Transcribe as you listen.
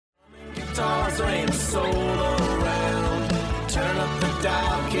guitars, there ain't a soul around. Turn up the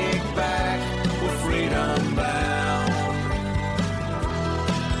dial, kick back, we're freedom bound.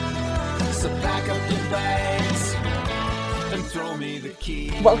 So pack up your bags and throw me the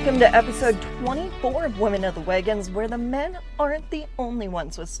key. Welcome to episode 24 of Women of the Wagons, where the men aren't the only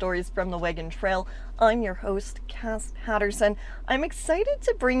ones with stories from the Wagon Trail. I'm your host, Cass Patterson. I'm excited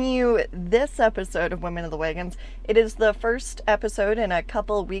to bring you this episode of Women of the Wagons. It is the first episode in a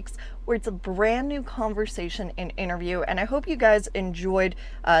couple of weeks where it's a brand new conversation and interview, and I hope you guys enjoyed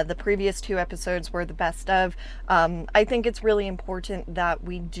the previous two episodes were the best of. I think it's really important that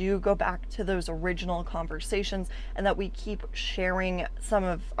we do go back to those original conversations and that we keep sharing some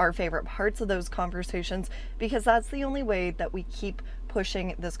of our favorite parts of those conversations, because that's the only way that we keep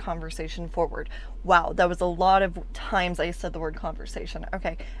pushing this conversation forward. Wow, that was a lot of times I said the word conversation.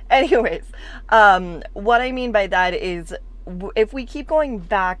 Okay, anyways, what I mean by that is if we keep going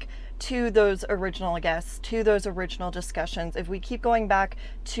back to those original guests, to those original discussions, if we keep going back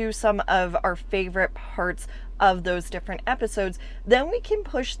to some of our favorite parts of those different episodes, then we can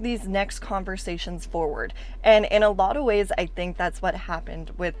push these next conversations forward. And in a lot of ways, I think that's what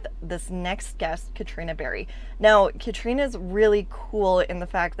happened with this next guest, Katrina Berry. Now, Katrina's really cool in the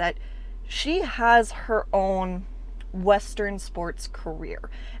fact that she has her own Western sports career,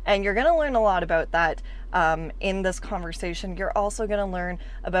 and you're going to learn a lot about that in this conversation. You're also going to learn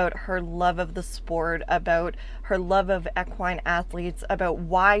about her love of the sport, about her love of equine athletes, about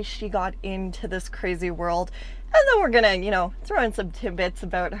why she got into this crazy world, and then we're going to, throw in some tidbits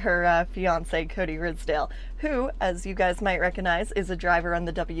about her fiance, Cody Ridsdale, who, as you guys might recognize, is a driver on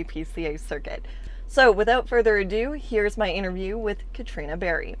the WPCA circuit. So without further ado, here's my interview with Katrina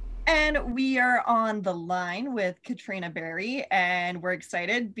Berry. And we are on the line with Katrina Berry, and we're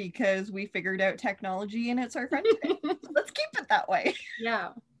excited because we figured out technology and it's our friend today. Let's keep it that way. Yeah.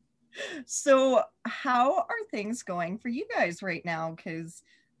 So how are things going for you guys right now? Because,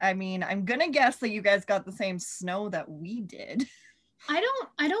 I'm going to guess that you guys got the same snow that we did. I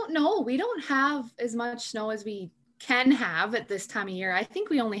don't know. We don't have as much snow as we can have at this time of year. I think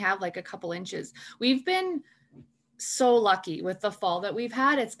we only have like a couple inches. We've been so lucky with the fall that we've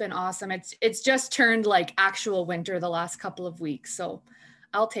had. It's been awesome. It's just turned like actual winter the last couple of weeks, so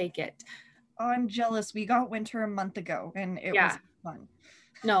I'll take it. Oh, I'm jealous. We got winter a month ago and it was fun.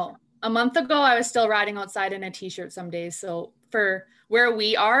 No, a month ago I was still riding outside in a t-shirt some days, so for where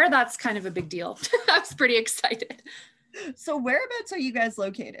we are, that's kind of a big deal. I was pretty excited. So whereabouts are you guys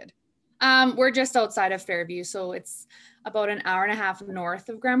located? We're just outside of Fairview, so it's about an hour and a half north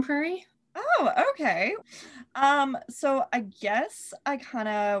of Grand Prairie. Oh, okay. So I guess I kind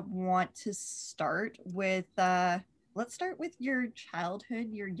of want to start with, let's start with your childhood,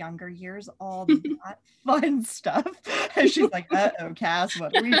 your younger years, all that fun stuff. And she's like, uh-oh, Cass,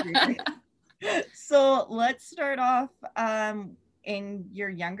 what are we doing? So let's start off, in your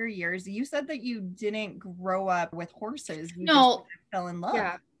younger years. You said that you didn't grow up with horses. You just fell in love.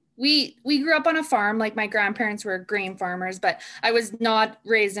 Yeah. We grew up on a farm. Like my grandparents were grain farmers, but I was not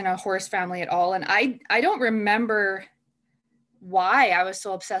raised in a horse family at all. And I don't remember why I was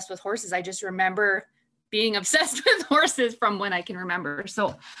so obsessed with horses. I just remember being obsessed with horses from when I can remember.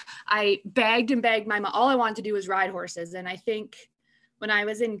 So I begged and begged my mom. All I wanted to do was ride horses. And I think when I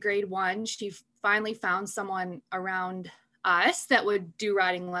was in grade 1, she finally found someone around us that would do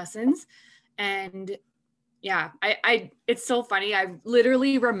riding lessons. And yeah, it's so funny. I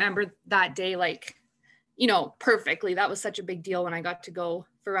literally remembered that day, perfectly. That was such a big deal when I got to go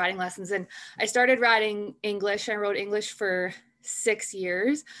for riding lessons. And I started riding English. I rode English for 6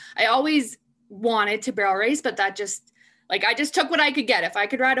 years. I always wanted to barrel race, but that just, I just took what I could get. If I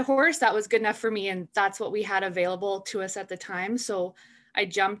could ride a horse, that was good enough for me. And that's what we had available to us at the time. So I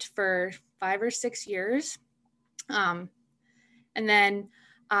jumped for 5 or 6 years. And then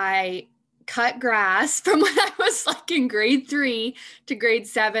I cut grass from when I was in grade 3 to grade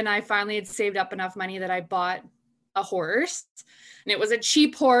 7. I finally had saved up enough money that I bought a horse, and it was a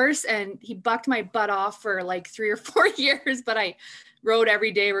cheap horse, and he bucked my butt off for 3 or 4 years, but I rode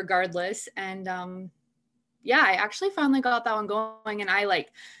every day regardless. And I actually finally got that one going, and I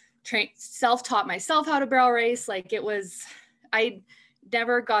self-taught myself how to barrel race. I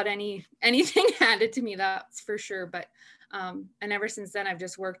never got anything handed to me, that's for sure. But and ever since then, I've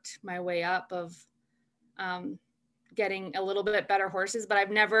just worked my way up of getting a little bit better horses, but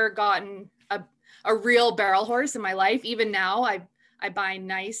I've never gotten a real barrel horse in my life. Even now, I buy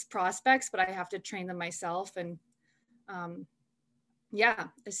nice prospects, but I have to train them myself. And from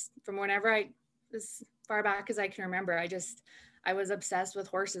whenever as far back as I can remember, I was obsessed with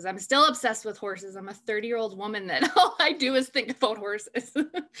horses. I'm still obsessed with horses. I'm a 30-year-old woman that all I do is think about horses.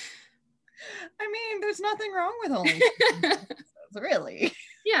 I mean, there's nothing wrong with only really.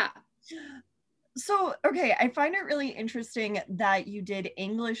 Yeah. So, okay, I find it really interesting that you did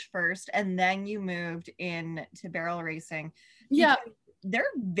English first and then you moved in to barrel racing. Yeah. They're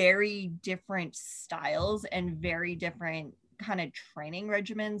very different styles and very different kind of training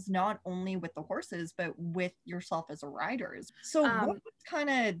regimens, not only with the horses, but with yourself as a rider. So what was kind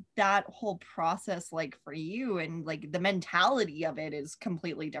of that whole process like for you? And like the mentality of it is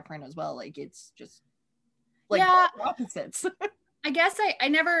completely different as well. Like it's just like opposites. I guess I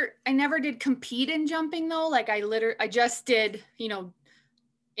never did compete in jumping though. Like I just did, you know,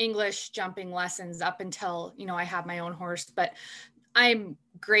 English jumping lessons up until, you know, I have my own horse. But I'm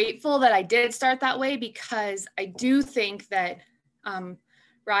grateful that I did start that way, because I do think that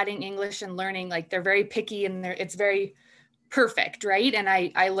riding English and learning, like they're very picky and it's very perfect, right? And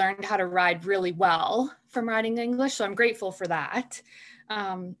I learned how to ride really well from riding English. So I'm grateful for that.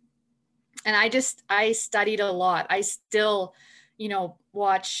 And I studied a lot. I still, you know,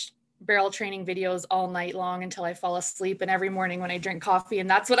 watch barrel training videos all night long until I fall asleep, and every morning when I drink coffee. And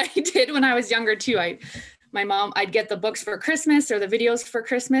that's what I did when I was younger too. I'd get the books for Christmas or the videos for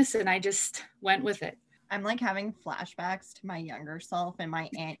Christmas, and I just went with it. I'm like having flashbacks to my younger self and my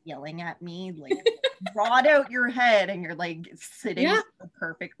aunt yelling at me, like, rod out your head, and you're like sitting so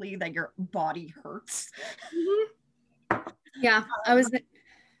perfectly that your body hurts. Mm-hmm. Yeah, I was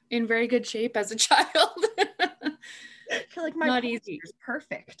in very good shape as a child. I feel like my not easy. Is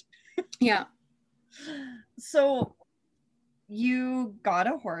perfect. Yeah. So you got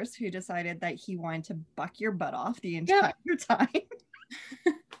a horse who decided that he wanted to buck your butt off the entire time.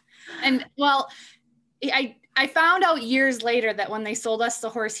 And well, I found out years later that when they sold us the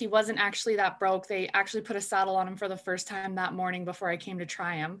horse, he wasn't actually that broke. They actually put a saddle on him for the first time that morning before I came to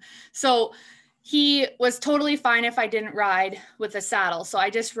try him. So he was totally fine if I didn't ride with a saddle. So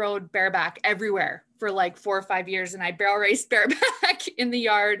I just rode bareback everywhere for like 4 or 5 years, and I barrel raced bareback in the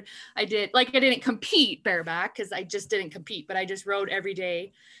yard. I didn't compete bareback because I just didn't compete, but I just rode every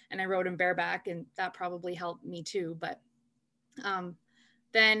day, and I rode him bareback, and that probably helped me too. But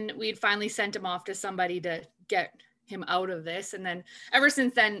then we'd finally sent him off to somebody to get him out of this. And then ever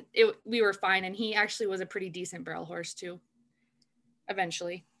since then, we were fine. And he actually was a pretty decent barrel horse too,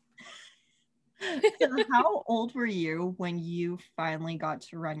 eventually. So how old were you when you finally got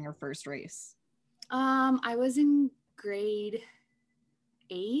to run your first race? I was in grade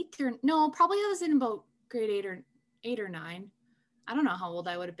 8 probably I was in about grade 8 or 9. I don't know how old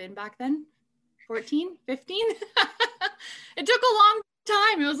I would have been back then. 14, 15. It took a long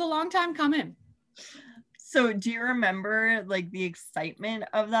time. It was a long time coming. So do you remember like the excitement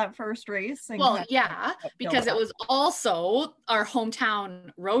of that first race? Well, yeah, because it was also our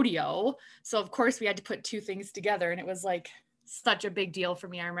hometown rodeo. So of course we had to put two things together, and it was like such a big deal for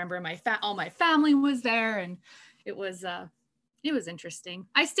me. I remember all my family was there, and it was interesting.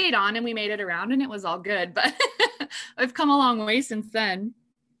 I stayed on and we made it around, and it was all good, but I've come a long way since then.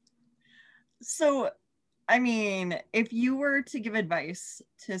 So, I mean, if you were to give advice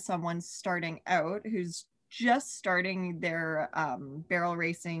to someone starting out who's just starting their barrel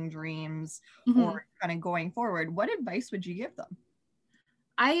racing dreams, mm-hmm. or kind of going forward, what advice would you give them?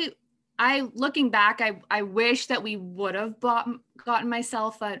 I looking back, I wish that we would have gotten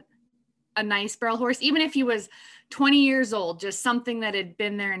myself a nice barrel horse, even if he was 20 years old, just something that had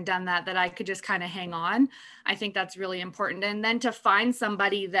been there and done that I could just kind of hang on. I think that's really important. And then to find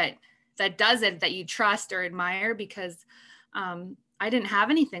somebody that does it, that you trust or admire, because I didn't have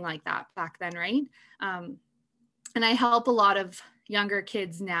anything like that back then, right? And I help a lot of younger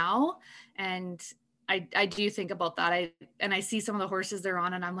kids now, and I do think about that. I see some of the horses they're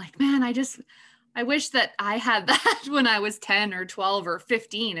on, and I'm like, man, I wish that I had that when I was 10 or 12 or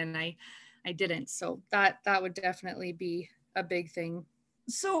 15, and I didn't. So that would definitely be a big thing.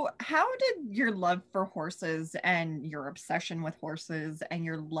 So how did your love for horses and your obsession with horses and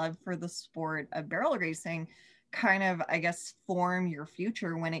your love for the sport of barrel racing kind of, I guess, form your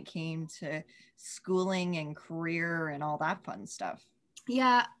future when it came to schooling and career and all that fun stuff?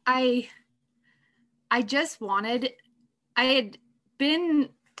 Yeah, I had been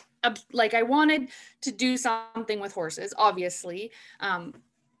like, I wanted to do something with horses, obviously. And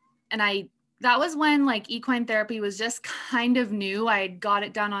that was when like equine therapy was just kind of new. I had got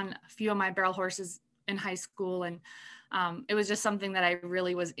it done on a few of my barrel horses in high school. And it was just something that I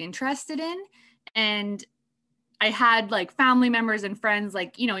really was interested in. And I had like family members and friends,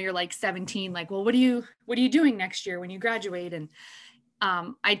 like, you know, you're like 17, like, well, what are you doing next year when you graduate? And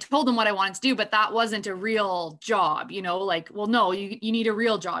I told them what I wanted to do, but that wasn't a real job, like, well, no, you need a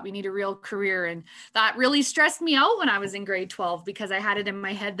real job. You need a real career. And that really stressed me out when I was in grade 12, because I had it in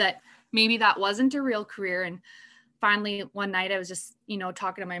my head that maybe that wasn't a real career. And finally one night I was just,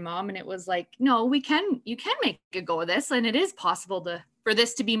 talking to my mom, and it was like, no, you can make a go of this. And it is possible for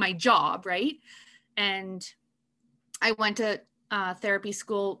this to be my job. Right. And I went to therapy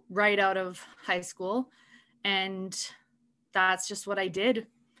school right out of high school, and that's just what I did.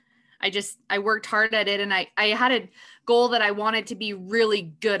 I worked hard at it, and I had a goal that I wanted to be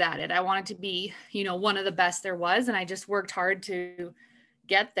really good at it. I wanted to be, one of the best there was. And I just worked hard to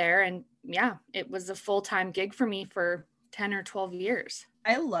get there. And yeah, it was a full-time gig for me for 10 or 12 years.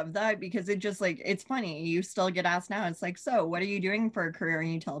 I love that, because it just like, it's funny. You still get asked now. It's like, so what are you doing for a career?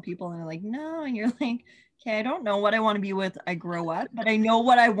 And you tell people and they're like, no. And you're like, okay, I don't know what I want to be with I grow up, but I know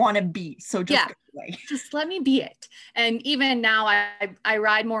what I want to be. So just go away. Just let me be it. And even now I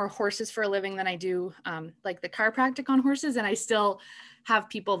ride more horses for a living than I do like the chiropractic on horses. And I still have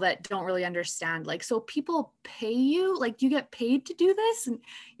people that don't really understand, like, so people pay you, like, do you get paid to do this? And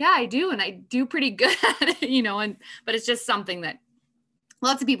yeah, I do. And I do pretty good at it, but it's just something that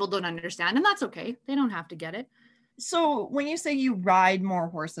lots of people don't understand, and that's okay. They don't have to get it. So when you say you ride more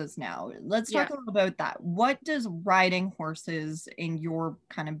horses now, let's talk a little about that. What does riding horses in your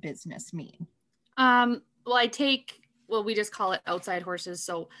kind of business mean? Well, we just call it outside horses.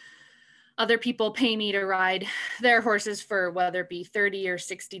 So other people pay me to ride their horses for whether it be 30 or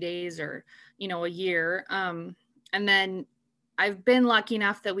 60 days or, a year. And then I've been lucky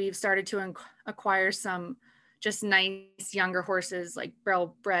enough that we've started to acquire some just nice younger horses, like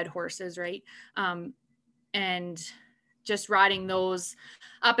bred horses, right? And just riding those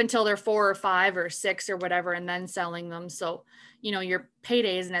up until they're 4 or 5 or 6 or whatever, and then selling them. So, your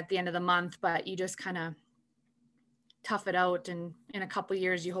payday isn't at the end of the month, but you just kind of tough it out. And in a couple of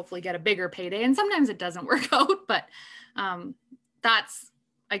years, you hopefully get a bigger payday. And sometimes it doesn't work out, but that's,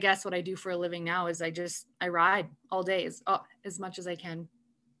 I guess, what I do for a living now is I ride all day as much as I can.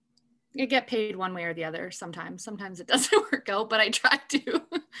 I get paid one way or the other sometimes. Sometimes it doesn't work out, but I try to.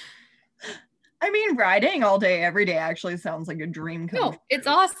 I mean, riding all day, every day actually sounds like a dream come true. It's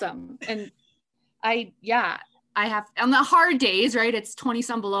awesome. And I have, on the hard days, right, it's 20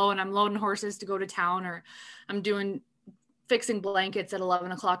 some below and I'm loading horses to go to town, or I'm fixing blankets at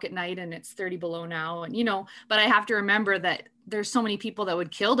 11 o'clock at night and it's 30 below now. And, but I have to remember that there's so many people that would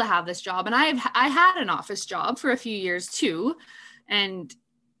kill to have this job. And I had an office job for a few years too. And,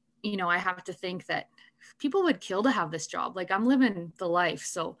 I have to think that people would kill to have this job. Like, I'm living the life.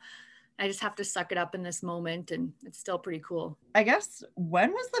 So I just have to suck it up in this moment, and it's still pretty cool. I guess,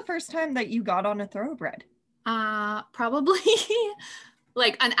 when was the first time that you got on a thoroughbred? Probably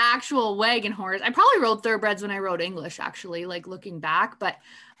like an actual wagon horse. I probably rode thoroughbreds when I rode English, actually, like looking back, but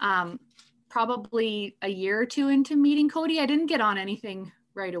probably a year or two into meeting Cody. I didn't get on anything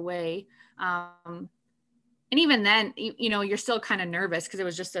right away. And even then, you're still kind of nervous because it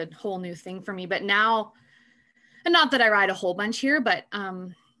was just a whole new thing for me. But now, and not that I ride a whole bunch here, but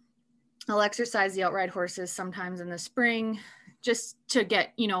I'll exercise the outright horses sometimes in the spring just to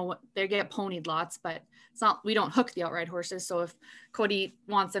get, they get ponied lots, but it's not, we don't hook the outright horses. So if Cody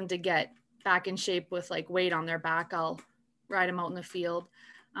wants them to get back in shape with like weight on their back, I'll ride them out in the field.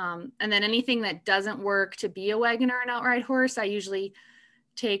 And then anything that doesn't work to be a wagon or an outright horse, I usually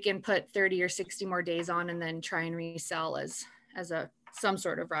take and put 30 or 60 more days on and then try and resell as some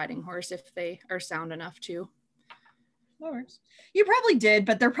sort of riding horse if they are sound enough to. That works. You probably did,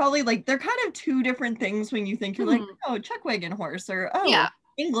 but they're probably like, they're kind of two different things when you think you're like, oh, chuck wagon horse, or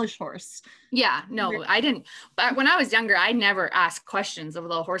English horse. Yeah, no, I didn't. But when I was younger, I never asked questions of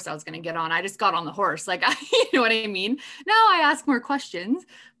the horse I was going to get on. I just got on the horse. Like, you know what I mean? Now I ask more questions,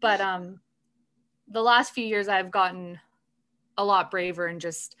 but the last few years I've gotten a lot braver, and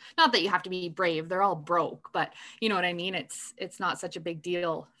just, not that you have to be brave, they're all broke, but you know what I mean? It's not such a big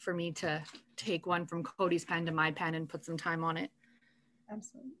deal for me to take one from Cody's pen to my pen and put some time on it.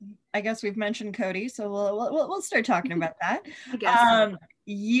 Absolutely. I guess we've mentioned Cody, so we'll start talking about that. I guess.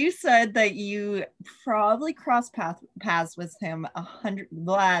 You said that you probably crossed paths with him 100.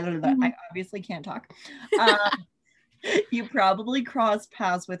 I obviously can't talk. You probably crossed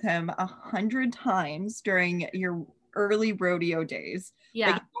paths with him 100 times during your early rodeo days.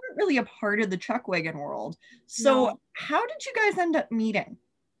 Yeah. Like, you weren't really a part of the chuck wagon world. So how did you guys end up meeting?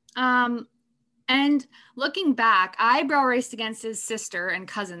 And looking back, I brow raced against his sister and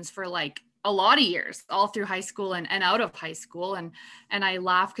cousins for like a lot of years, all through high school and out of high school. And I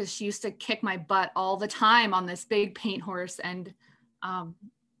laugh because she used to kick my butt all the time on this big paint horse. And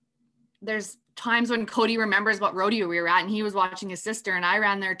there's times when Cody remembers what rodeo we were at, and he was watching his sister, and I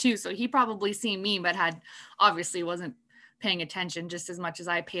ran there too. So he probably seen me, but obviously wasn't paying attention just as much as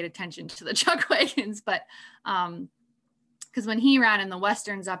I paid attention to the chuck wagons. But because when he ran in the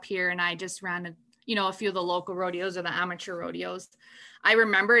Westerns up here, and I just ran a few of the local rodeos or the amateur rodeos, I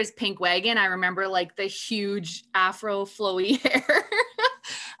remember his pink wagon. I remember like the huge afro flowy hair.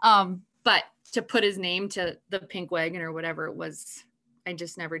 But to put his name to the pink wagon or whatever it was, I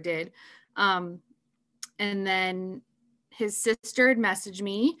just never did. And then his sister had messaged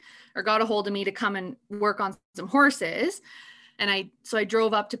me or got a hold of me to come and work on some horses. And so I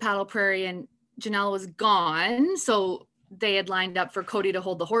drove up to Paddle Prairie, and Janelle was gone. So they had lined up for Cody to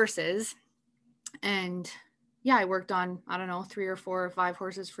hold the horses. And yeah, I worked on, I don't know, 3 or 4 or 5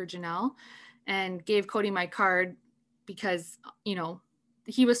 horses for Janelle, and gave Cody my card because,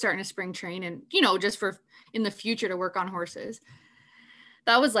 he was starting to spring train and, just for in the future to work on horses.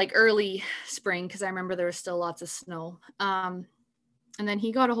 That was like early spring, because I remember there was still lots of snow. And then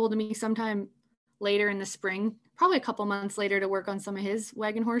he got a hold of me sometime later in the spring, probably a couple months later, to work on some of his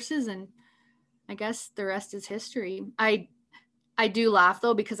wagon horses. And I guess the rest is history. I do laugh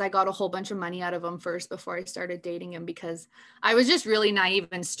though, because I got a whole bunch of money out of him first before I started dating him, because I was just really naive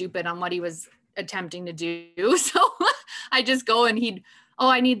and stupid on what he was attempting to do. So I just go and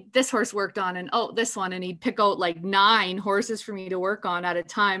I need this horse worked on, and this one, and he'd pick out like 9 horses for me to work on at a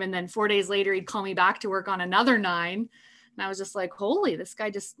time. And then 4 days later, he'd call me back to work on another 9. And I was just like, holy, this guy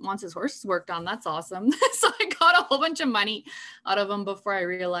just wants his horses worked on. That's awesome. So I got a whole bunch of money out of him before I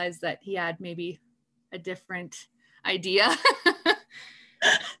realized that he had maybe a different idea.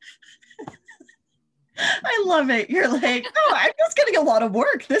 I love it. You're like, I'm just getting a lot of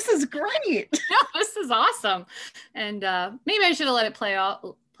work. This is great. No, this is awesome. And maybe I should have let it play out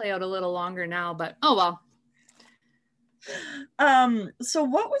a little longer now, but oh well. So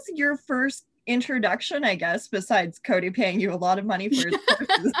what was your first introduction, I guess, besides Cody paying you a lot of money for his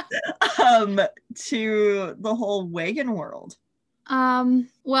horses, to the whole wagon world?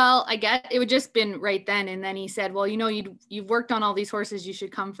 Well, I guess it would just been right then. And then he said, well, you've worked on all these horses, you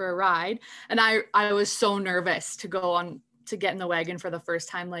should come for a ride. And I was so nervous to get in the wagon for the first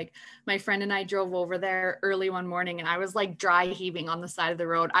time. Like, my friend and I drove over there early one morning, and I was like dry heaving on the side of the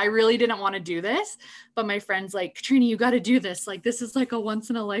road. I really didn't want to do this, but my friend's like, Katrina, you got to do this. Like, this is like a once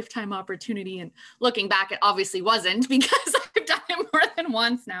in a lifetime opportunity. And looking back, it obviously wasn't, because I've done it more than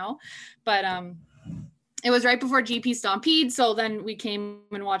once now, but, it was right before GP Stampede. So then we came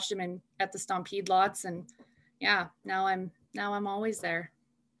and watched him at the Stampede lots. And yeah, now I'm always there.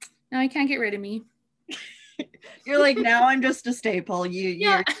 Now he can't get rid of me. You're like, now I'm just a staple.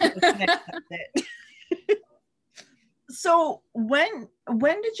 You're it. So when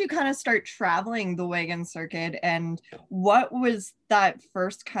did you kind of start traveling the wagon circuit, and what was that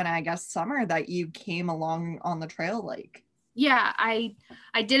first kind of, I guess, summer that you came along on the trail like? Yeah, I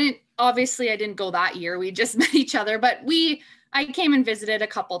didn't go that year. We just met each other, but I came and visited a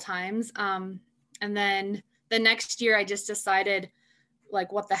couple times. And then the next year I just decided,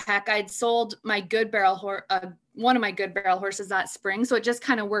 like, what the heck, I'd sold my good barrel one of my good barrel horses that spring. So it just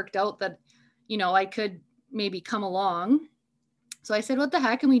kind of worked out that, I could maybe come along. So I said, what the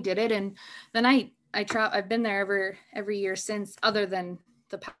heck? And we did it. And then I've been there every year since, other than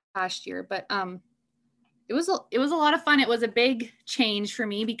the past year, but, it was a lot of fun. It was a big change for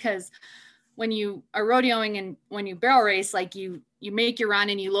me, because when you are rodeoing and when you barrel race, like you make your run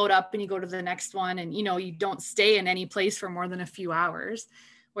and you load up and you go to the next one, and you don't stay in any place for more than a few hours.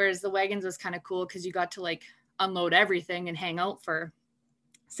 Whereas the wagons was kind of cool, because you got to like unload everything and hang out for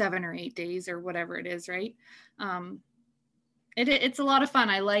 7 or 8 days or whatever it is, right? It's a lot of fun.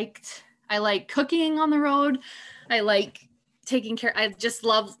 I like cooking on the road. I like taking care. I just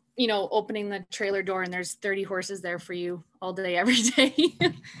love opening the trailer door and there's 30 horses there for you all day, every day.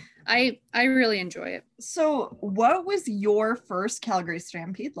 I really enjoy it. So what was your first Calgary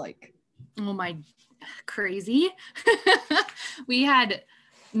Stampede like? Oh my, crazy. We had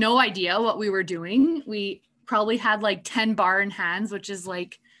no idea what we were doing. We probably had like 10 bar in hands, which is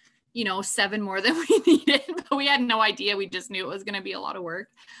like, 7 more than we needed, but we had no idea. We just knew it was going to be a lot of work.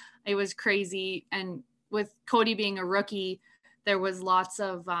 It was crazy. And with Cody being a rookie, there was lots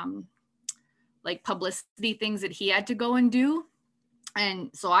of like publicity things that he had to go and do.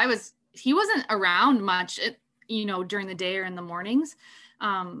 And so he wasn't around much, during the day or in the mornings.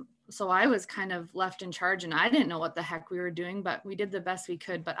 So I was kind of left in charge, and I didn't know what the heck we were doing, but we did the best we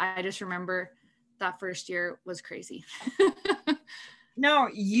could. But I just remember that first year was crazy. Now,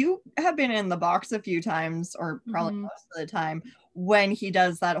 you have been in the box a few times, or probably most of the time, when he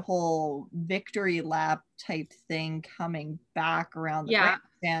does that whole victory lap type thing coming back around the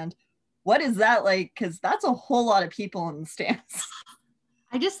grandstand. What is that like? Because that's a whole lot of people in the stands.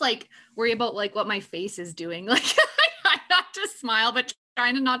 I just like worry about like what my face is doing. Like I have to smile, but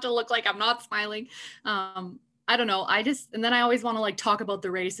trying to not to look like I'm not smiling. I don't know. And then I always want to like talk about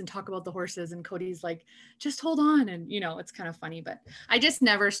the race and talk about the horses, and Cody's like, just hold on. And it's kind of funny, but I just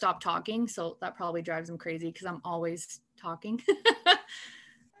never stop talking. So that probably drives him crazy because I'm always talking. I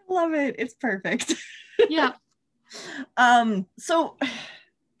love it. It's perfect. Yeah. So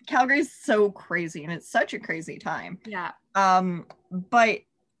Calgary's so crazy and it's such a crazy time. Yeah. But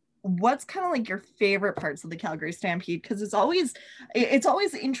what's kind of like your favorite parts of the Calgary Stampede? Because it's always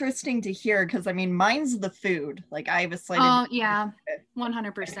interesting to hear, because I mean mine's the food. Like I have a slight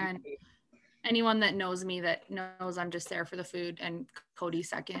 100%. Anyone that knows me that knows I'm just there for the food, and Cody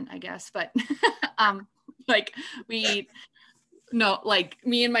second, I guess. But like me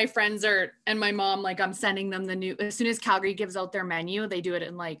and my friends and my mom, like I'm sending them as soon as Calgary gives out their menu, they do it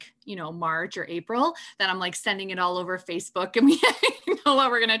in like, March or April, then I'm like sending it all over Facebook, and we know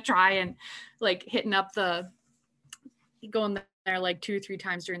what we're going to try, and like hitting up going there like 2 or 3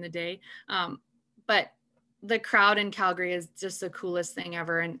 times during the day. But the crowd in Calgary is just the coolest thing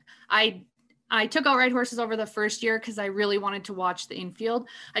ever. And I took outright horses over the first year because I really wanted to watch the infield.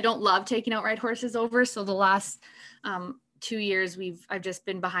 I don't love taking outright horses over. So the last 2 years I've just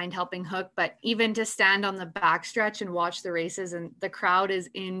been behind helping hook, but even to stand on the backstretch and watch the races, and the crowd is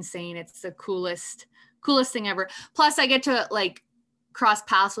insane. It's the coolest thing ever. Plus I get to like cross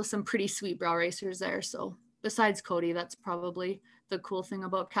paths with some pretty sweet brow racers there. So besides Cody, that's probably the cool thing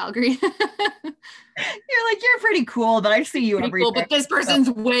about Calgary. You're pretty cool, but I see you every cool, day. But this person's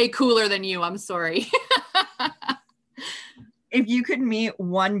way cooler than you. I'm sorry. If you could meet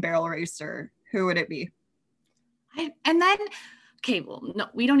one barrel racer, who would it be? No,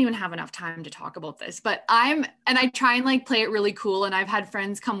 we don't even have enough time to talk about this, but I try and like play it really cool. And I've had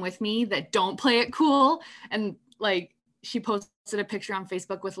friends come with me that don't play it cool. And like, she posted a picture on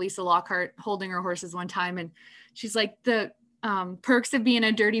Facebook with Lisa Lockhart holding her horses one time. And she's like, the perks of being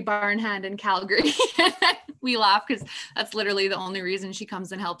a dirty barn hand in Calgary. We laugh because that's literally the only reason she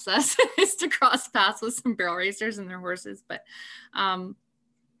comes and helps us is to cross paths with some barrel racers and their horses. But,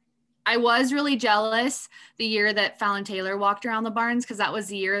 I was really jealous the year that Fallon Taylor walked around the barns, because that was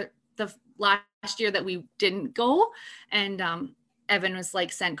the last year that we didn't go. And Evan was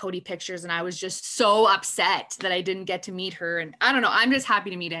like sent Cody pictures, and I was just so upset that I didn't get to meet her. And I don't know, I'm just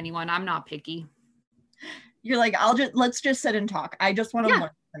happy to meet anyone. I'm not picky. You're like, let's just sit and talk. I just want to learn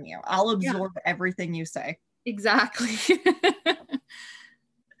from you. I'll absorb everything you say. Exactly.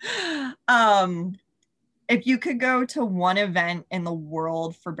 If you could go to one event in the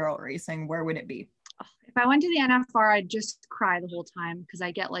world for barrel racing, where would it be? If I went to the NFR, I'd just cry the whole time because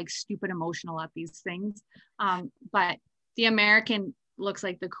I get like stupid emotional at these things. But the American looks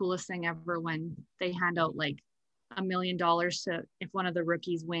like the coolest thing ever when they hand out like $1 million to if one of the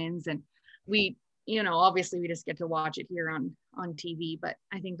rookies wins. And we, obviously we just get to watch it here on TV, but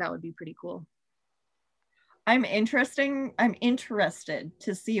I think that would be pretty cool. I'm interested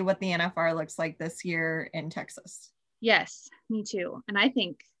to see what the NFR looks like this year in Texas. Yes, me too. And I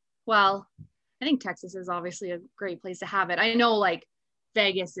think Texas is obviously a great place to have it. I know like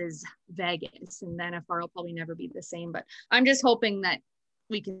Vegas is Vegas, and the NFR will probably never be the same, but I'm just hoping that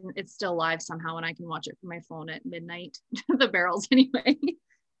it's still live somehow and I can watch it from my phone at midnight. The barrels anyway.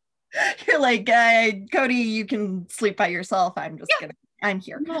 You're like, Cody, you can sleep by yourself. I'm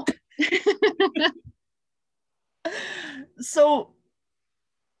here. No. So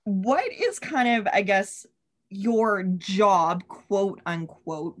what is kind of, I guess, your job, quote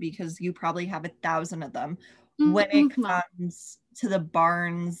unquote, because you probably have 1,000 of them, when it comes to the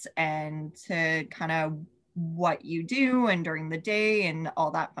barns and to kind of what you do and during the day and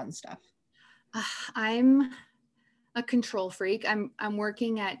all that fun stuff? I'm a control freak. I'm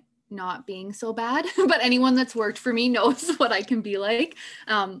working at not being so bad, but anyone that's worked for me knows what I can be like.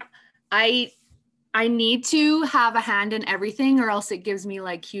 I need to have a hand in everything, or else it gives me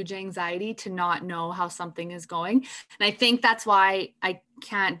like huge anxiety to not know how something is going. And I think that's why I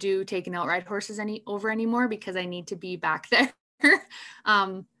can't do taking outright horses anymore, because I need to be back there.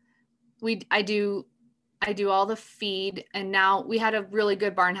 I do all the feed, and now we had a really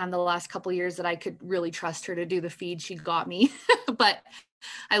good barn hand the last couple of years that I could really trust her to do the feed. She got me, but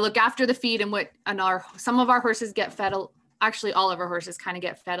I look after the feed, and some of our horses get fed. Actually, all of our horses kind of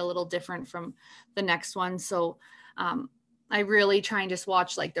get fed a little different from the next one. So I really try and just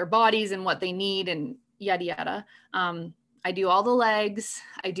watch like their bodies and what they need and yada, yada. I do all the legs.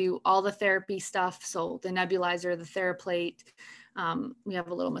 I do all the therapy stuff. So the nebulizer, the TheraPlate. We have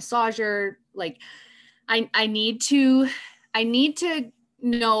a little massager. Like I need to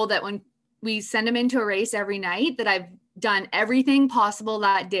know that when we send him into a race every night, that I've done everything possible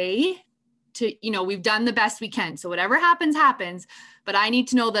that day to, you know, we've done the best we can. So whatever happens, happens, but I need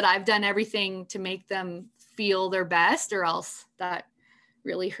to know that I've done everything to make them feel their best, or else that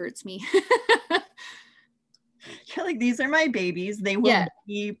really hurts me. You're like, these are my babies. They will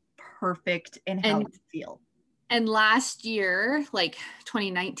be perfect in how they feel. And last year, like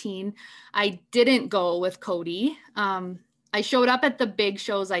 2019, I didn't go with Cody. I showed up at the big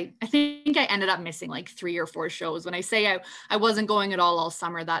shows. I think I ended up missing like 3 or 4 shows. When I say I wasn't going at all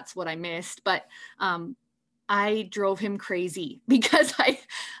summer, that's what I missed. But I drove him crazy because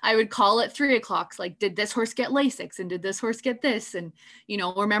I would call at 3 o'clock, like, did this horse get Lasix? And did this horse get this? And, you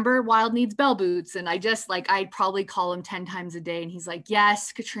know, remember Wild needs bell boots. And I just like, I'd probably call him 10 times a day. And he's like,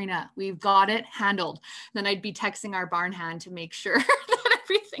 yes, Katrina, we've got it handled. Then I'd be texting our barn hand to make sure that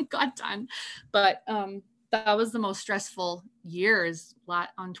everything got done. But that was the most stressful years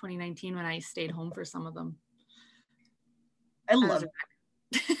on 2019 when I stayed home for some of them. I love it.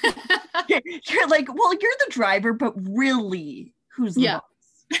 You're like, well, you're the driver, but really, who's the boss?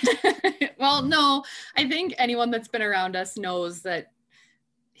 Well, no, I think anyone that's been around us knows that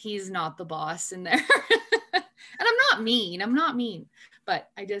he's not the boss in there. And I'm not mean, but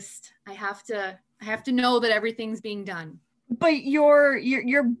I have to know that everything's being done. But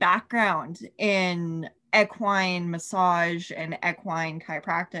your background in equine massage and equine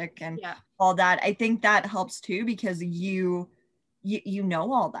chiropractic and all that, I think that helps too, because you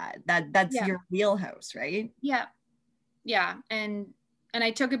know all that's your wheelhouse, right? Yeah. And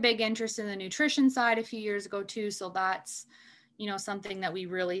I took a big interest in the nutrition side a few years ago too, so that's, you know, something that we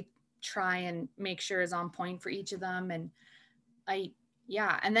really try and make sure is on point for each of them. And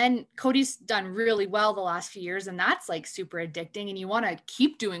and then Cody's done really well the last few years, and that's like super addicting, and you want to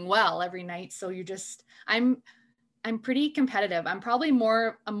keep doing well every night. So I'm pretty competitive. I'm probably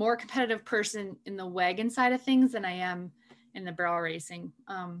a more competitive person in the wagon side of things than I am in the barrel racing.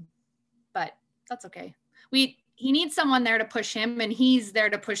 But that's okay. He needs someone there to push him, and he's there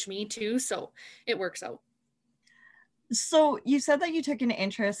to push me too. So it works out. So you said that you took an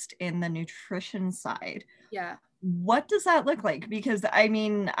interest in the nutrition side. Yeah. What does that look like? Because I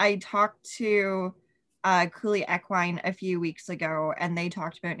mean, I talked to Cooley Equine a few weeks ago, and they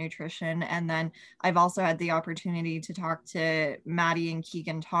talked about nutrition. And then I've also had the opportunity to talk to Maddie and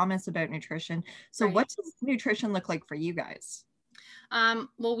Keegan Thomas about nutrition. So what does nutrition look like for you guys?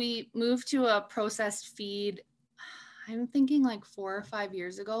 Well, we moved to a processed feed, I'm thinking like 4 or 5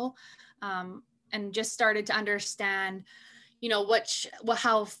 years ago, and just started to understand, you know,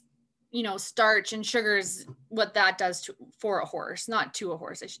 how, you know, starch and sugars, what that does for a horse, not to a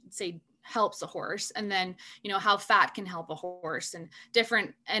horse, I should say, helps a horse. And then, you know, how fat can help a horse, and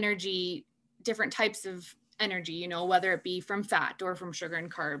different types of energy, you know, whether it be from fat or from sugar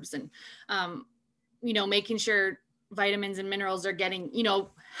and carbs, and, you know, making sure vitamins and minerals are getting, you know,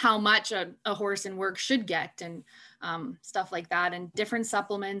 how much a horse in work should get, and stuff like that, and different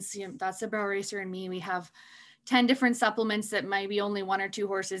supplements. You know, that's the barrel racer and me. We have 10 different supplements that maybe only 1 or 2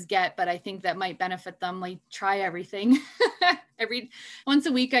 horses get, but I think that might benefit them. Like, try everything. Once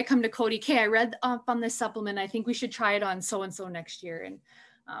a week I come to Cody, okay, I read up on this supplement, I think we should try it on so-and-so next year.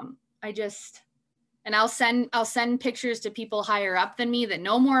 And I'll send pictures to people higher up than me that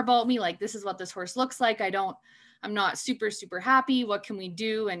know more about me. Like, this is what this horse looks like. I'm not super, super happy. What can we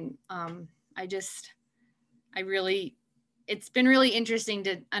do? And it's been really interesting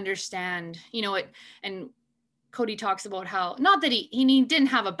to understand, you know, and Cody talks about how, not that he didn't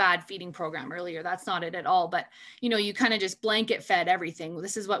have a bad feeding program earlier. That's not it at all. But, you know, you kind of just blanket fed everything.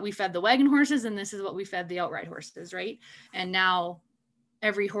 This is what we fed the wagon horses, and this is what we fed the outright horses. Right. And now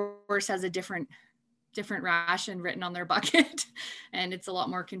every horse has a different ration written on their bucket, and it's a lot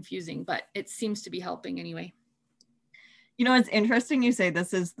more confusing, but it seems to be helping anyway. You know, it's interesting you say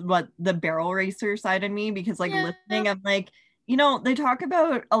this is what the barrel racer side of me, because like listening, I'm like, you know, they talk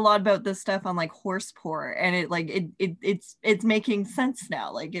about a lot about this stuff on like horse poor, and it's making sense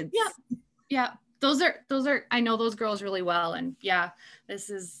now. Like it's those are I know those girls really well, and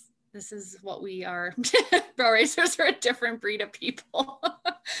this is what we are. Barrel racers are a different breed of people.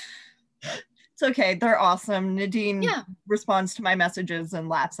 It's okay, they're awesome. Nadine responds to my messages and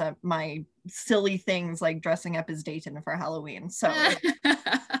laughs at my silly things like dressing up as Dayton for Halloween. So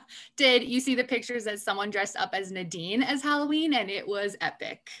did you see the pictures that someone dressed up as Nadine as Halloween? And it was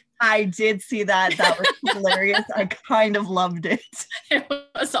epic. I did see that. That was hilarious. I kind of loved it. It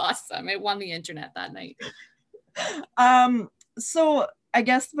was awesome. It won the internet that night. So I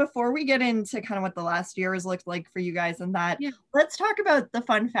guess before we get into kind of what the last year has looked like for you guys and that, Yeah. let's talk about the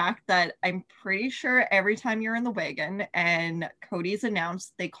fun fact that I'm pretty sure every time you're in the wagon and Cody's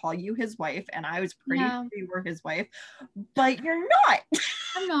announced, they call you his wife, and I was pretty Yeah. sure you were his wife, but you're not.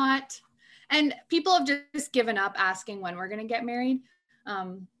 I'm not. And people have just given up asking when we're going to get married.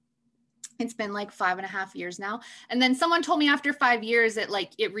 It's been like 5.5 years now. And then someone told me after 5 years it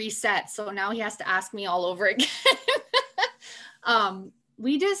resets. So now he has to ask me all over again. I'm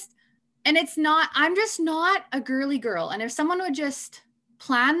just not a girly girl. And if someone would just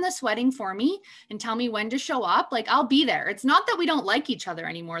plan this wedding for me and tell me when to show up, like, I'll be there. It's not that we don't like each other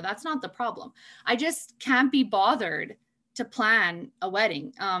anymore. That's not the problem. I just can't be bothered to plan a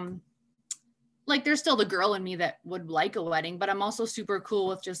wedding. Like, there's still the girl in me that would like a wedding, but I'm also super cool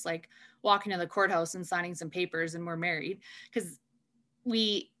with just like walking to the courthouse and signing some papers and we're married. Because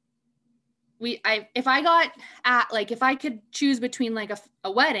if I could choose between like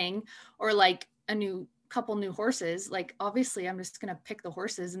a wedding or like a couple new horses, like, obviously I'm just going to pick the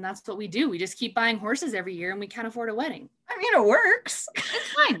horses, and that's what we do. We just keep buying horses every year and we can't afford a wedding. I mean, it works.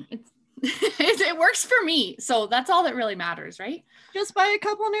 It's fine. It works for me. So that's all that really matters, right? Just buy a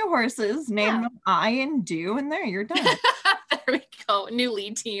couple new horses, name them I and Do, and there, you're done. There we go. New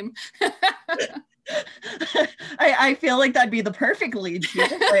lead team. I feel like that'd be the perfect lead team.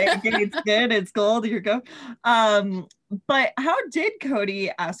 Like, it's good, it's gold, you're go. But how did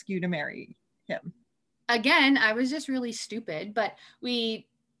Cody ask you to marry him? Again, I was just really stupid, but it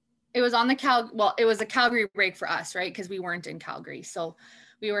was on it was a Calgary break for us, right? Because we weren't in Calgary. So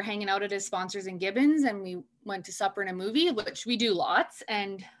we were hanging out at his sponsors in Gibbons, and we went to supper and a movie, which we do lots.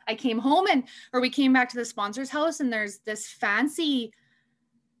 And I came home we came back to the sponsor's house, and there's this fancy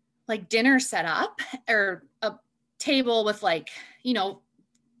like dinner set up, or a table with like,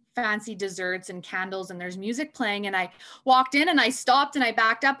 fancy desserts and candles, and there's music playing. And I walked in and I stopped and I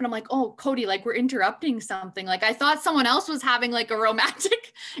backed up and I'm like, oh, Cody, like, we're interrupting something. Like, I thought someone else was having like a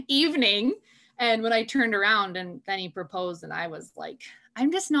romantic evening. And when I turned around, and then he proposed, and I was like, I'm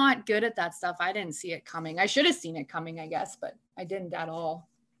just not good at that stuff. I didn't see it coming. I should have seen it coming, I guess, but I didn't at all.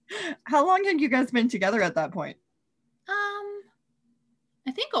 How long had you guys been together at that point?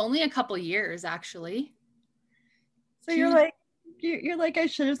 I think only a couple years, actually. So you're like, I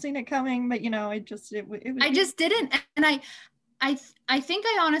should have seen it coming, but I just didn't. And I think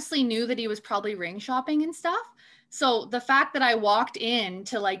I honestly knew that he was probably ring shopping and stuff. So the fact that I walked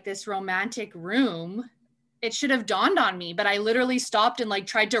into like this romantic room, it should have dawned on me, but I literally stopped and like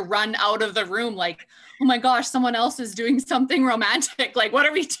tried to run out of the room. Like, oh my gosh, someone else is doing something romantic. Like, what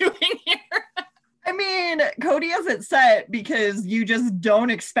are we doing here? I mean, Cody has it set because you just don't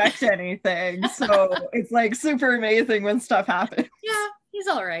expect anything. So it's like super amazing when stuff happens. Yeah, he's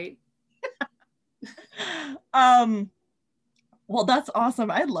all right. Well, that's awesome.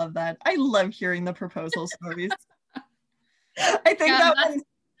 I love that. I love hearing the proposal stories. I think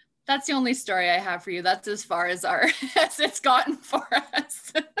that's the only story I have for you. That's as far as it's gotten for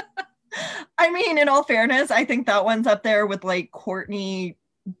us. I mean, in all fairness, I think that one's up there with like Courtney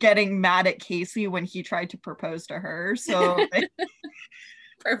getting mad at Casey when he tried to propose to her. So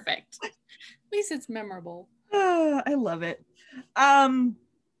perfect. At least it's memorable. I love it.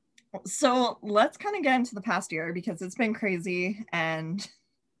 So let's kind of get into the past year, because it's been crazy, and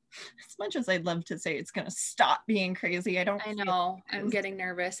as much as I'd love to say it's going to stop being crazy, I know. I'm getting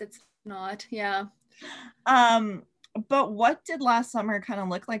nervous. It's not. Yeah. But what did last summer kind of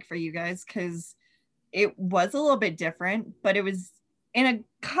look like for you guys? Because it was a little bit different, but it was in a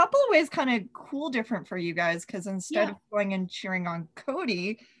couple of ways kind of cool different for you guys, because instead of going and cheering on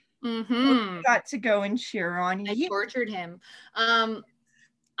Cody, you got to go and cheer on you. I tortured him.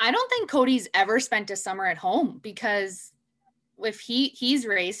 I don't think Cody's ever spent a summer at home, because if he's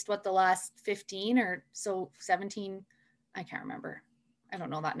raced the last 15 or so 17, I can't remember. I don't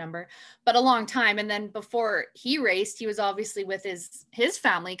know that number, but a long time. And then before he raced, he was obviously with his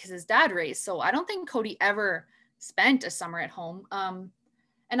family because his dad raced. So I don't think Cody ever spent a summer at home.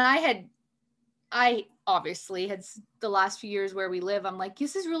 And I obviously had the last few years where we live, I'm like,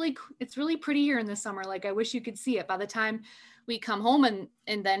 it's really pretty here in the summer. Like, I wish you could see it. By the time we come home and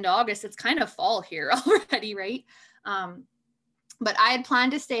then to August, it's kind of fall here already, right? But I had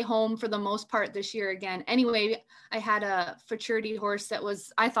planned to stay home for the most part this year again. Anyway, I had a futurity horse that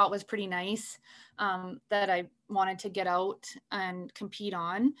I thought was pretty nice, that I wanted to get out and compete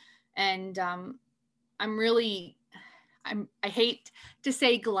on. And I hate to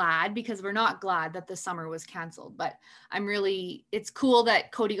say glad, because we're not glad that the summer was canceled, but it's cool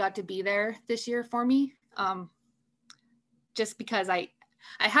that Cody got to be there this year for me. Just because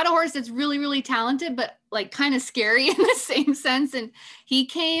I had a horse that's really, really talented, but like kind of scary in the same sense. And he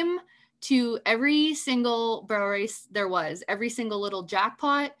came to every single barrel race there was, every single little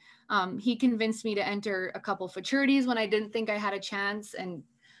jackpot. He convinced me to enter a couple futurities when I didn't think I had a chance, and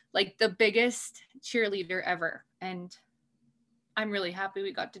like the biggest cheerleader ever. And I'm really happy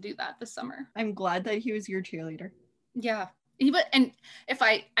we got to do that this summer. I'm glad that he was your cheerleader. Yeah. And if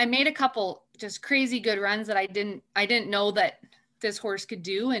I made a couple just crazy good runs that I didn't know that this horse could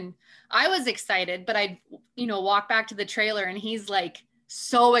do. And I was excited, but I'd, walk back to the trailer and he's like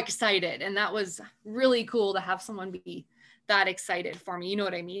so excited. And that was really cool to have someone be that excited for me. You know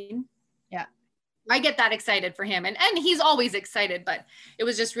what I mean? Yeah. I get that excited for him, and he's always excited, but it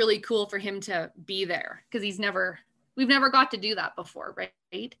was just really cool for him to be there because we've never got to do that before.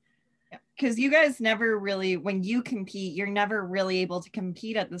 Right. Because you guys never really, when you compete, you're never really able to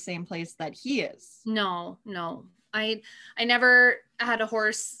compete at the same place that he is. No. I never had a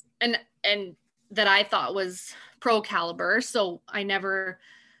horse and that I thought was pro caliber. So I never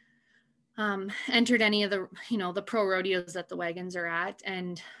entered any of the, the pro rodeos that the wagons are at.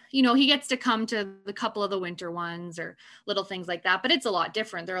 And, he gets to come to the couple of the winter ones or little things like that, but it's a lot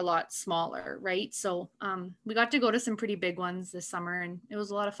different. They're a lot smaller. Right. So we got to go to some pretty big ones this summer, and it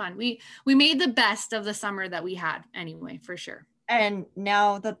was a lot of fun. We made the best of the summer that we had anyway, for sure. And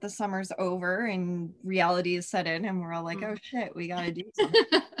now that the summer's over and reality is set in and we're all like, oh shit, we got to do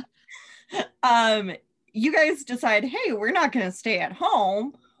something. You guys decide, hey, we're not going to stay at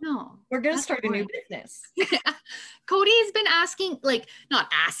home. No, we're going to start a new business. Yeah. Cody's been asking, like, not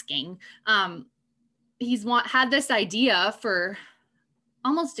asking. He's had this idea for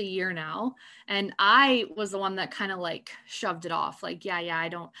almost a year now. And I was the one that kind of like shoved it off. Like, yeah, I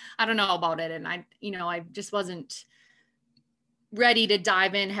don't know about it. And I just wasn't ready to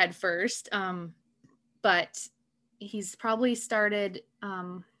dive in head first. But he's probably started,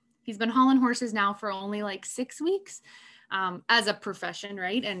 he's been hauling horses now for only like 6 weeks. As a profession,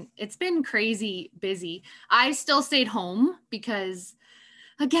 right? And it's been crazy busy. I still stayed home because,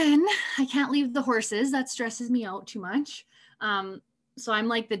 again, I can't leave the horses. That stresses me out too much. So I'm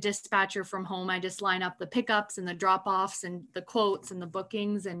like the dispatcher from home. I just line up the pickups and the drop-offs and the quotes and the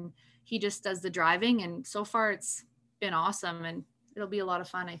bookings, and he just does the driving. And so far it's been awesome, and it'll be a lot of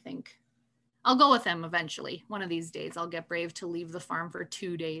fun, I think. I'll go with him eventually. One of these days I'll get brave to leave the farm for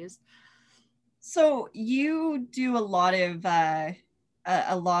 2 days. So you do a lot of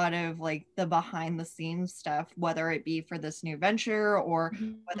like the behind the scenes stuff, whether it be for this new venture or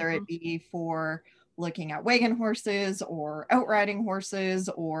whether it be for looking at wagon horses or outriding horses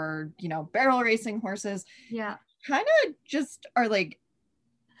or, barrel racing horses. Yeah. Kind of just are like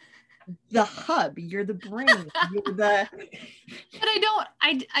the hub. You're the brain. You're the... But I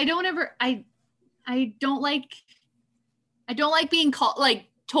don't like being called, like,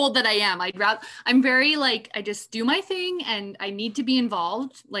 told that I am. I'm very like, I just do my thing and I need to be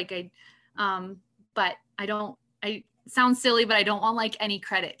involved. Like but it sounds silly, but I don't want like any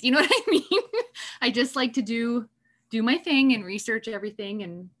credit. You know what I mean? I just like to do my thing and research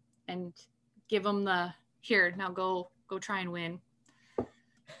everything and give them here, now go try and win.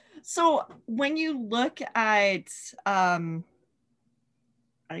 So when you look at,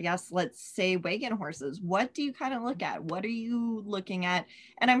 I guess, let's say wagon horses, what do you kind of look at? What are you looking at?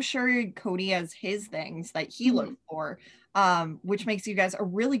 And I'm sure Cody has his things that he looks for, which makes you guys a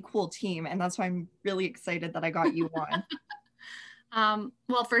really cool team. And that's why I'm really excited that I got you on.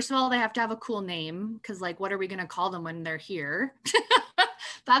 Well, first of all, they have to have a cool name, because like, what are we going to call them when they're here?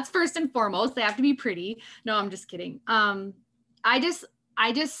 That's first and foremost. They have to be pretty. No, I'm just kidding. I just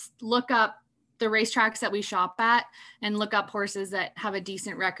look up the racetracks that we shop at and look up horses that have a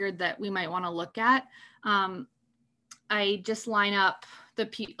decent record that we might want to look at. I just line up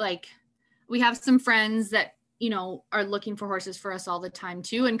we have some friends that, are looking for horses for us all the time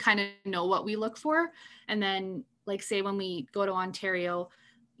too, and kind of know what we look for. And then like, say when we go to Ontario,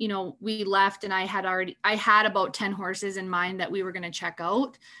 we left and I had about 10 horses in mind that we were going to check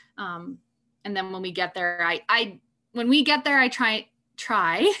out. And then when we get there, I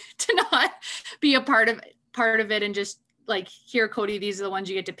try to not be a part of it and just like, here, Cody, these are the ones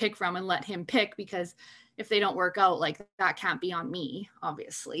you get to pick from, and let him pick, because if they don't work out, like, that can't be on me,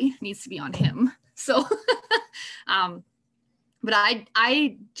 obviously. It needs to be on him. So but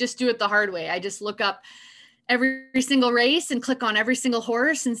I just do it the hard way. I just look up every single race and click on every single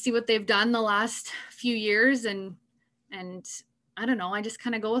horse and see what they've done the last few years, and I don't know, I just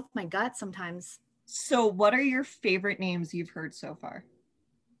kind of go with my gut sometimes. So what are your favorite names you've heard so far?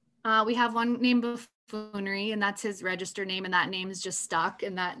 We have one named Buffoonery, and that's his register name, and that name is just stuck,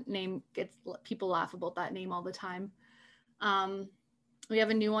 and that name people laugh about that name all the time. We have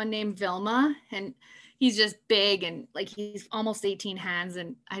a new one named Vilma, and he's just big and like he's almost 18 hands.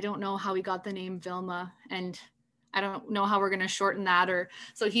 And I don't know how he got the name Vilma, and I don't know how we're going to shorten that, or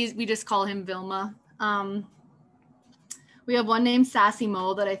so we just call him Vilma. We have one named Sassy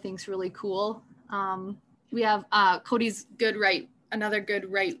Mo that I think is really cool. We have Cody's another good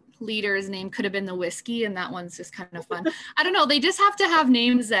right leader's name could have been the Whiskey, and that one's just kind of fun. I don't know, they just have to have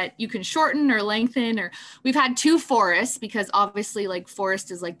names that you can shorten or lengthen. Or we've had 2 Forrest, because obviously like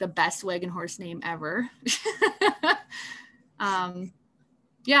Forrest is like the best wagon horse name ever.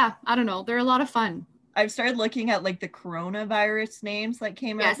 Yeah, I don't know, they're a lot of fun. I've started looking at like the coronavirus names that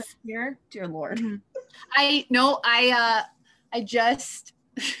came out this year. Dear Lord. I just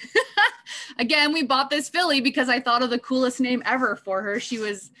again, we bought this filly because I thought of the coolest name ever for her. She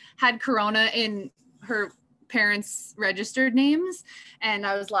had Corona in her parents' registered names, and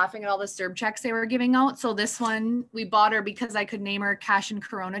I was laughing at all the CERB checks they were giving out. So this one, we bought her because I could name her Cash and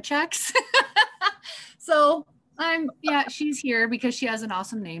Corona checks. So she's here because she has an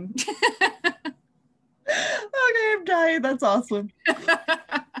awesome name. Okay, I'm dying. That's awesome.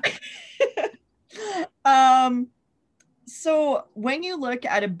 So when you look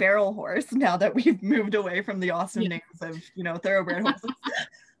at a barrel horse, now that we've moved away from the awesome names of, thoroughbred horses,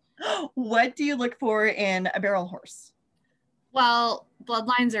 what do you look for in a barrel horse? Well,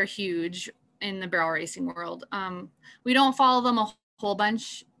 bloodlines are huge in the barrel racing world. We don't follow them a whole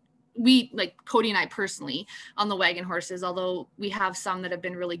bunch. We, like Cody and I personally, on the wagon horses, although we have some that have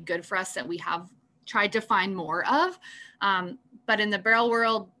been really good for us that we have tried to find more of. But in the barrel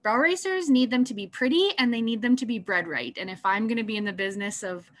world, barrel racers need them to be pretty and they need them to be bred right. And if I'm going to be in the business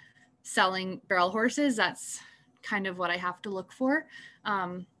of selling barrel horses, that's kind of what I have to look for.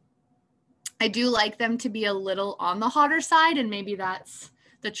 I do like them to be a little on the hotter side, and maybe that's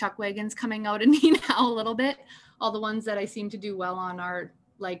the chuck wagons coming out in me now a little bit. All the ones that I seem to do well on are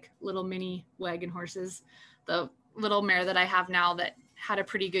like little mini wagon horses. The little mare that I have now that had a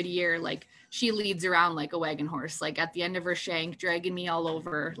pretty good year, like she leads around like a wagon horse, like at the end of her shank, dragging me all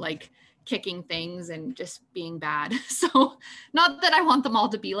over, like kicking things and just being bad. So not that I want them all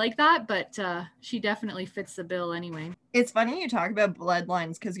to be like that, but she definitely fits the bill anyway. It's funny you talk about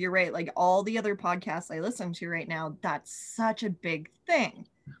bloodlines, because you're right, like all the other podcasts I listen to right now, that's such a big thing.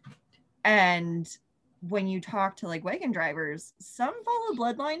 And when you talk to like wagon drivers, some follow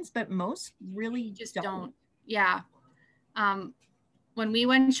bloodlines, but most really just don't. Yeah. When we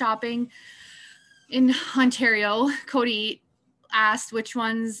went shopping in Ontario, Cody asked which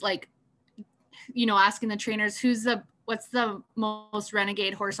ones, like, asking the trainers, what's the most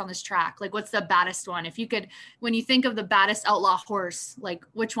renegade horse on this track? Like, what's the baddest one? If you could, when you think of the baddest outlaw horse, like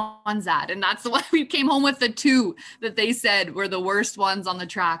which one's that? And that's the one we came home with, the 2 that they said were the worst ones on the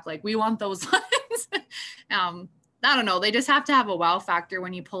track. Like, we want those ones. I don't know. They just have to have a wow factor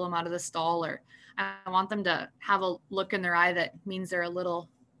when you pull them out of the stall, or I want them to have a look in their eye that means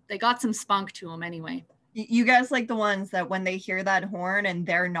they got some spunk to them anyway. You guys like the ones that when they hear that horn and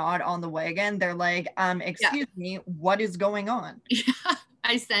they're not on the wagon, they're like, excuse me, what is going on? Yeah,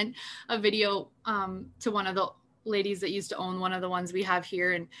 I sent a video to one of the ladies that used to own one of the ones we have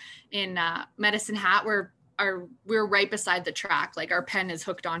here in Medicine Hat, where we're right beside the track. Like our pen is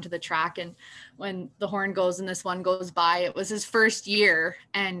hooked onto the track, and when the horn goes and this one goes by, it was his first year,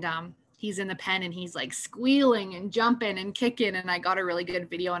 and he's in the pen and he's like squealing and jumping and kicking, and I got a really good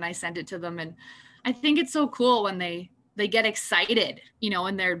video and I sent it to them. And I think it's so cool when they get excited,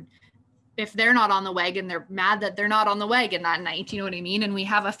 and if they're not on the wagon, they're mad that they're not on the wagon that night, you know what I mean? And we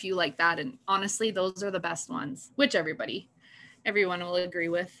have a few like that, and honestly, those are the best ones, which everyone will agree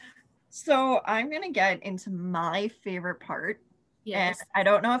with. So I'm going to get into my favorite part. Yes. And I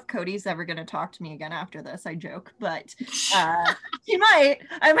don't know if Cody's ever going to talk to me again after this. I joke, but he might.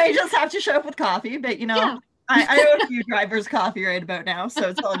 I might just have to show up with coffee, but I owe a few drivers coffee right about now, so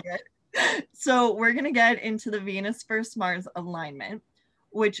it's all good. So we're going to get into the Venus versus Mars alignment,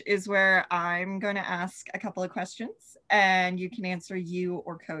 which is where I'm going to ask a couple of questions and you can answer, you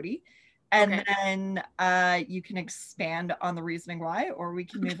or Cody. And then you can expand on the reasoning why, or we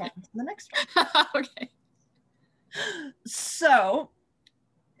can move on to the next one. Okay. So,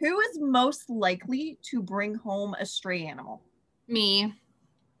 who is most likely to bring home a stray animal? Me.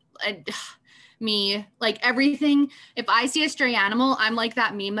 Me. Like everything. If I see a stray animal, I'm like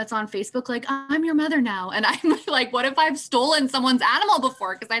that meme that's on Facebook, like, I'm your mother now. And I'm like, what if I've stolen someone's animal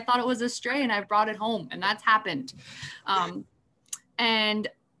before because I thought it was a stray and I brought it home? And that's happened. And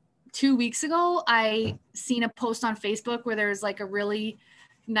 2 weeks ago, I seen a post on Facebook where there's like a really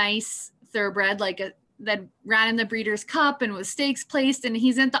nice thoroughbred, that ran in the Breeders' Cup and was stakes placed, and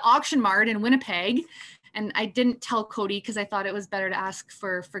he's at the auction mart in Winnipeg, And I didn't tell Cody because I thought it was better to ask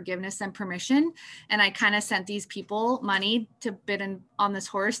for forgiveness than permission. And I kind of sent these people money to bid on this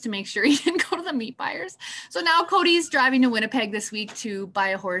horse to make sure he didn't go to the meat buyers. So now Cody's driving to Winnipeg this week to buy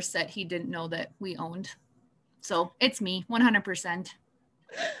a horse that he didn't know that we owned. So it's me, 100%.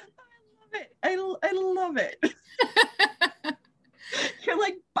 I love it. You're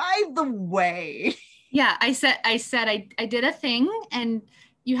like, by the way. Yeah, I said I did a thing, and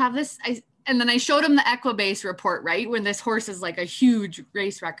you have this, and then I showed him the Equibase report, right? When this horse is like a huge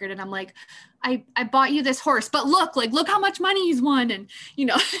race record. And I'm like, I bought you this horse, but look how much money he's won. And,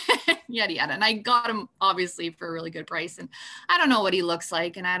 yada, yada. And I got him obviously for a really good price. And I don't know what he looks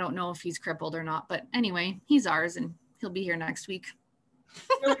like. And I don't know if he's crippled or not, but anyway, he's ours and he'll be here next week.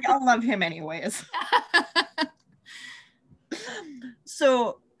 You're like, I'll love him anyways.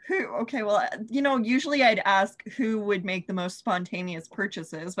 So usually I'd ask who would make the most spontaneous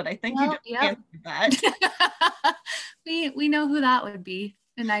purchases, but I think you just answered that. We know who that would be.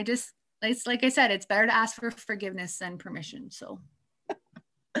 And it's like I said, it's better to ask for forgiveness than permission. So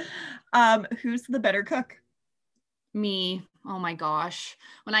who's the better cook? Me. Oh my gosh.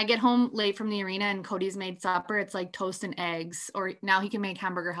 When I get home late from the arena and Cody's made supper, it's like toast and eggs, or now he can make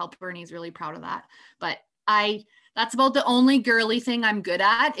hamburger helper and he's really proud of that. But that's about the only girly thing I'm good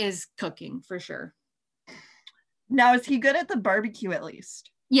at is cooking, for sure. Now, is he good at the barbecue at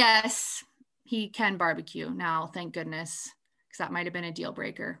least? Yes, he can barbecue now, thank goodness, because that might have been a deal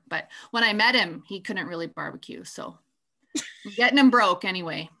breaker. But when I met him, he couldn't really barbecue. So I'm getting him broke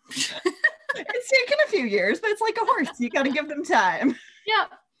anyway. It's taken a few years, but it's like a horse. You got to give them time. Yeah.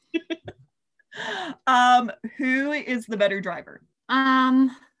 Who is the better driver?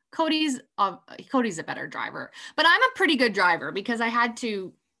 Cody's a better driver, but I'm a pretty good driver because I had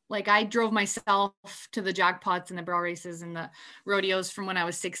to, I drove myself to the jackpots and the barrel races and the rodeos from when I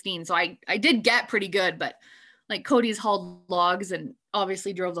was 16. So I did get pretty good, but Cody's hauled logs and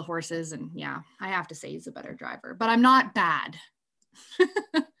obviously drove the horses. And yeah, I have to say he's a better driver, but I'm not bad.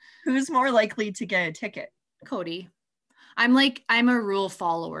 Who's more likely to get a ticket? Cody. I'm a rule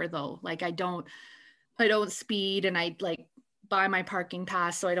follower though. I don't speed, and I buy my parking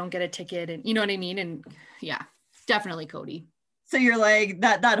pass so I don't get a ticket, and you know what I mean? And yeah, definitely Cody. So you're like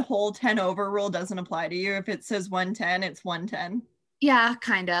that whole 10 over rule doesn't apply to you. If it says 110, it's 110. Yeah,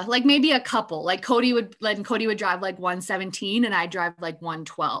 kind of. Maybe a couple. Cody would drive 117 and I drive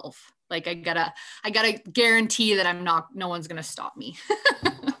 112. I gotta guarantee that no one's gonna stop me.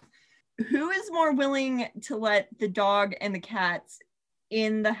 Who is more willing to let the dog and the cats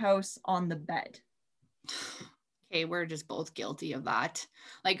in the house on the bed? Okay, we're just both guilty of that.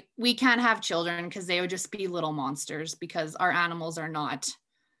 We can't have children because they would just be little monsters because our animals are not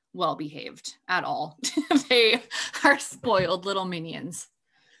well behaved at all. They are spoiled little minions.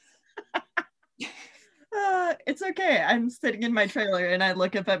 It's okay. I'm sitting in my trailer and I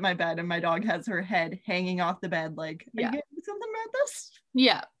look up at my bed and my dog has her head hanging off the bed. Are you getting something about this?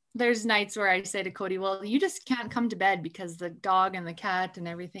 Yeah. There's nights where I say to Cody, well, you just can't come to bed because the dog and the cat and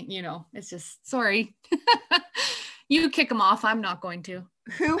everything, it's just, sorry. You kick them off. I'm not going to.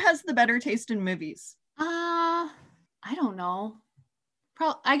 Who has the better taste in movies? I don't know.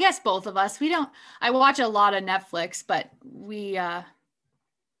 I guess both of us. I watch a lot of Netflix, but we'll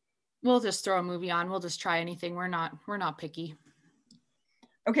just throw a movie on. We'll just try anything. We're not picky.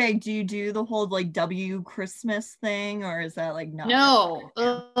 Okay, do you do the whole W Christmas thing, or is that not? No,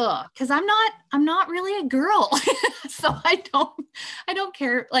 because I'm not really a girl, so I don't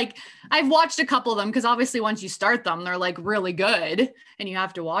care. I've watched a couple of them because obviously once you start them, they're really good, and you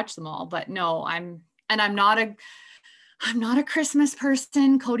have to watch them all. But no, I'm not a Christmas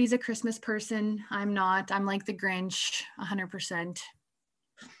person. Cody's a Christmas person. I'm not. I'm like the Grinch, 100%.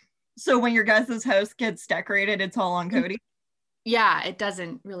 So when your guys' house gets decorated, it's all on Cody? Yeah, it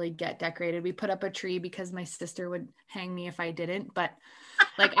doesn't really get decorated. We put up a tree because my sister would hang me if I didn't. But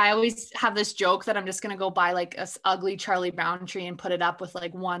I always have this joke that I'm just going to go buy a ugly Charlie Brown tree and put it up with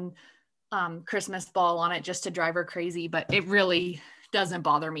one Christmas ball on it just to drive her crazy. But it really doesn't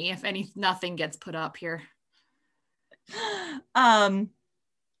bother me if nothing gets put up here. And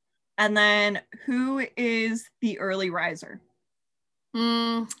then who is the early riser?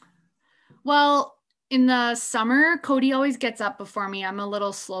 Well, in the summer, Cody always gets up before me. I'm a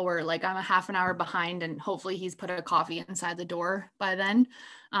little slower. I'm a half an hour behind, and hopefully he's put a coffee inside the door by then.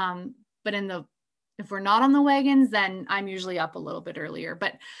 But if we're not on the wagons, then I'm usually up a little bit earlier.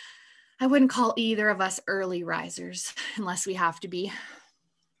 But I wouldn't call either of us early risers unless we have to be.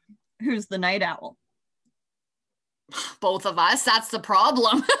 Who's the night owl? Both of us. That's the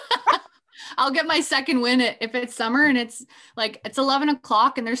problem. I'll get my second win if it's summer and it's 11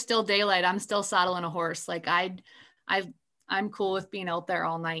 o'clock and there's still daylight. I'm still saddling a horse. Like I'm cool with being out there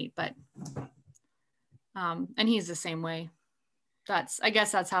all night, but and he's the same way. I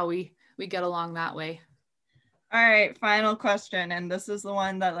guess that's how we get along that way. All right, final question. And this is the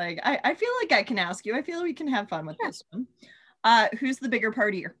one that like, I feel like I can ask you. I feel we can have fun with this one. Who's the bigger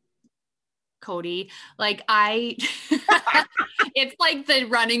partier? Cody. Like it's like the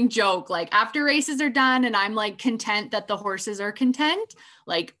running joke, like after races are done and I'm like content that the horses are content,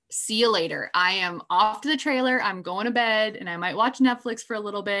 like see you later. I am off to the trailer. I'm going to bed and I might watch Netflix for a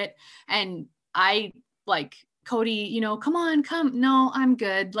little bit. And I like, Cody, you know, come on, come. No, I'm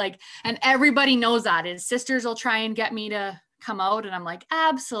good. Like, and everybody knows that. His sisters will try and get me to come out. And I'm like,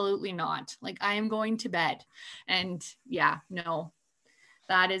 absolutely not. Like, I am going to bed. And yeah, no,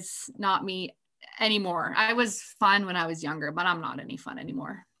 that is not me anymore. I was fun when I was younger, but I'm not any fun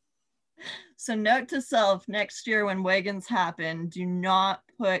anymore. So note to self, next year when wagons happen, do not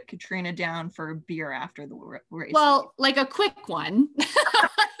put Katrina down for a beer after the race. Well, like a quick one.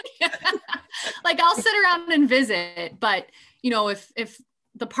 Like I'll sit around and visit, but you know, if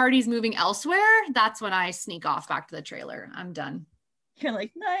the party's moving elsewhere, that's when I sneak off back to the trailer. I'm done. You're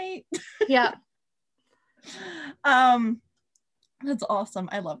like, night. Yeah. That's awesome.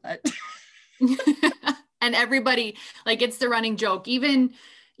 I love that. And everybody, like, it's the running joke, even,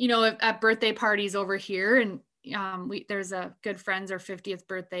 you know, at birthday parties over here, and there's a good friend's, our 50th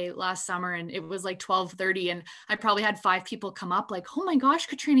birthday last summer, and it was like 12:30, and I probably had 5 people come up like, oh my gosh,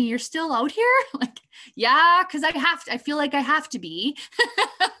 Katrina, you're still out here? Like, yeah, because I feel like I have to be.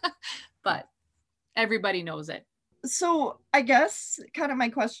 But everybody knows it. So I guess kind of my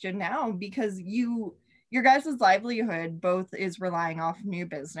question now, because your guys' livelihood both is relying off new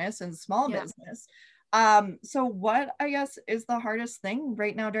business and small business. So what, I guess, is the hardest thing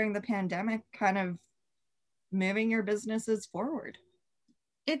right now during the pandemic, kind of moving your businesses forward?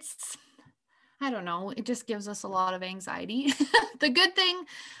 I don't know. It just gives us a lot of anxiety. The good thing,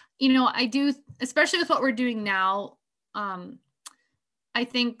 you know, I do, especially with what we're doing now, I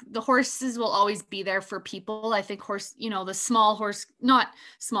think the horses will always be there for people. I think the not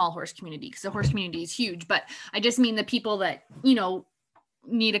small horse community, because the horse community is huge, but I just mean the people that, you know,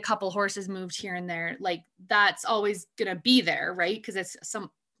 need a couple horses moved here and there, like that's always going to be there, right? Because it's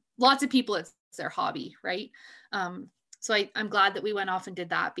lots of people, it's their hobby, right? So I'm glad that we went off and did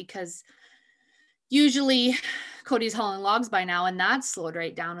that, because usually Cody's hauling logs by now, and that's slowed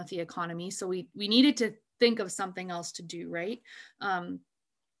right down with the economy. So we needed to think of something else to do, right?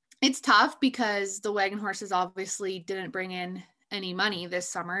 It's tough because the wagon horses obviously didn't bring in any money this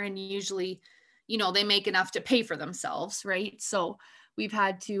summer, and usually, you know, they make enough to pay for themselves, right? So we've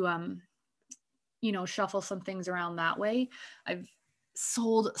had to, you know, shuffle some things around that way. I've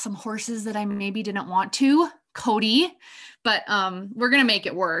sold some horses that I maybe didn't want to, Cody, but we're going to make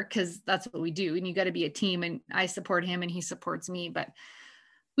it work, because that's what we do. And you got to be a team, and I support him and he supports me, but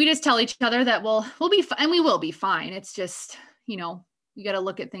we just tell each other that we'll be fine, and we will be fine. It's just, you know, you got to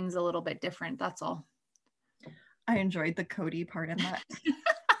look at things a little bit different. That's all. I enjoyed the Cody part in that.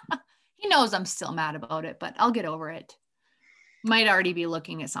 He knows I'm still mad about it, but I'll get over it. Might already be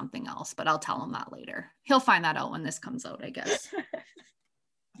looking at something else, but I'll tell him that later. He'll find that out when this comes out, I guess.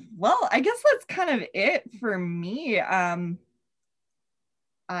 Well, I guess that's kind of it for me. I'm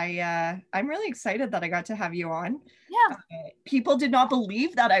really excited that I got to have you on. Yeah. People did not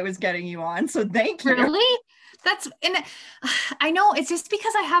believe that I was getting you on, so thank you. Really? I know it's just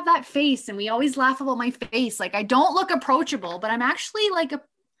because I have that face, and we always laugh about my face. Like, I don't look approachable, but I'm actually like a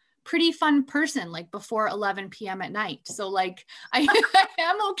pretty fun person, like before 11 p.m. at night. So like, I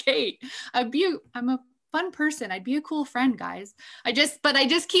am okay. I'm a fun person. I'd be a cool friend, guys. I just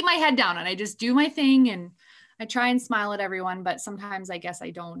keep my head down and I just do my thing, and I try and smile at everyone, but sometimes I guess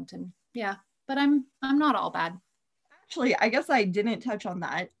I don't. And yeah, but I'm not all bad. Actually, I guess I didn't touch on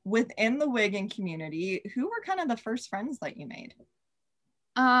that. Within the wagon community, who were kind of the first friends that you made?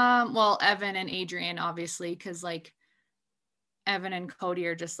 Well, Evan and Adrian, obviously, because like Evan and Cody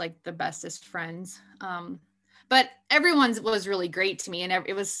are just like the bestest friends. But everyone's was really great to me, and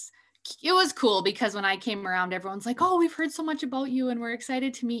it was cool because when I came around, everyone's like, oh, we've heard so much about you and we're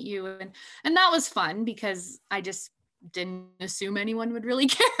excited to meet you. And that was fun because I just didn't assume anyone would really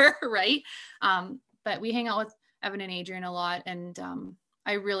care, right? But we hang out with Evan and Adrian a lot, and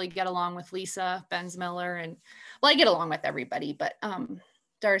I really get along with Lisa Bensmiller, and well, I get along with everybody, but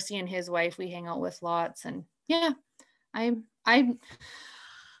Darcy and his wife, we hang out with lots, and yeah, I'm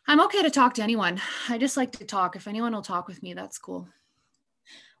okay to talk to anyone. I just like to talk. If anyone will talk with me, that's cool.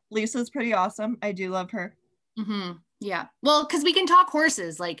 Lisa's pretty awesome. I do love her. Mm-hmm. Yeah. Well, because we can talk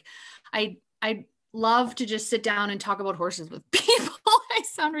horses. Like I love to just sit down and talk about horses with people. I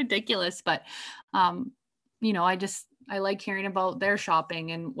sound ridiculous, but you know, I like hearing about their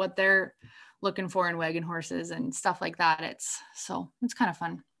shopping and what they're looking for in wagon horses and stuff like that. It's kind of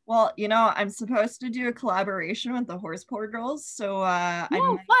fun. Well, you know, I'm supposed to do a collaboration with the Horse Poor Girls, so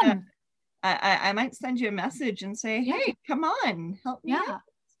Oh, fun. I might send you a message and say, Yeah. hey, come on, help me Yeah. out.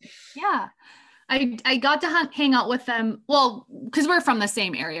 Yeah. I got to hang out with them. Well, because we're from the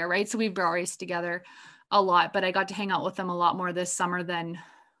same area, right? So we've raced together a lot, but I got to hang out with them a lot more this summer than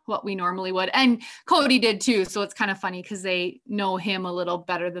what we normally would. And Cody did too. So it's kind of funny because they know him a little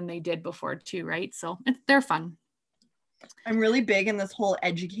better than they did before too, right? So they're fun. I'm really big in this whole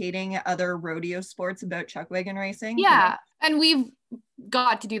educating other rodeo sports about chuck wagon racing. Yeah. And we've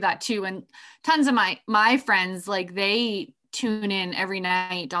got to do that too. And tons of my friends, like they tune in every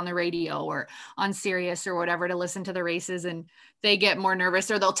night on the radio or on Sirius or whatever to listen to the races, and they get more nervous,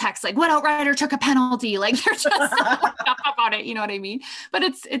 or they'll text like, what outrider took a penalty? Like they're just so worked up about it. You know what I mean? But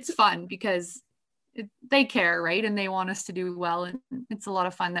it's fun because they care, right? And they want us to do well. And it's a lot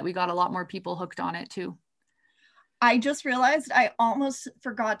of fun that we got a lot more people hooked on it too. I just realized I almost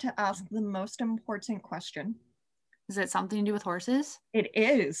forgot to ask the most important question. Is it something to do with horses? It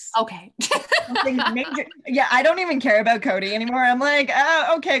is. Okay. Something major. Yeah, I don't even care about Cody anymore. I'm like,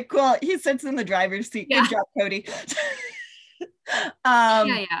 oh, okay, cool. He sits in the driver's seat. Yeah. Good job, Cody.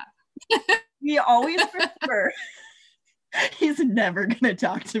 Yeah. We always remember he's never gonna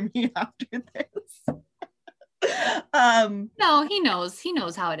talk to me after this. No, he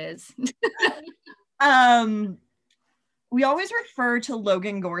knows how it is. We always refer to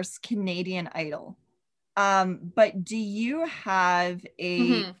Logan Gorse Canadian Idol. But do you have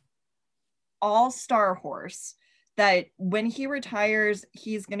a all-star horse that when he retires,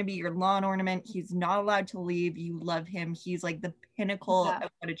 he's going to be your lawn ornament? He's not allowed to leave. You love him. He's like the pinnacle of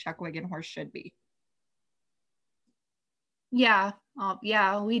what a chuck wagon horse should be. Yeah.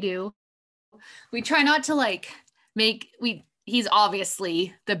 Yeah, we do. We try not to like he's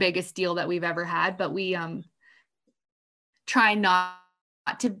obviously the biggest deal that we've ever had, but we try not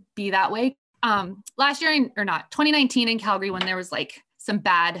to be that way. Last year 2019 in Calgary, when there was like some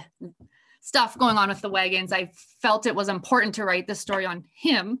bad stuff going on with the wagons, I felt it was important to write this story on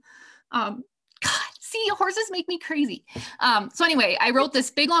him. God, see, horses make me crazy. So anyway, I wrote this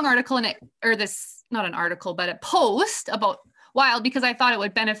big long article not an article, but a post about Wild because I thought it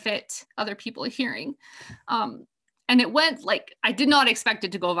would benefit other people hearing. And it went like, I did not expect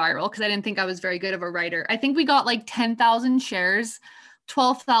it to go viral because I didn't think I was very good of a writer. I think we got like 10,000 shares,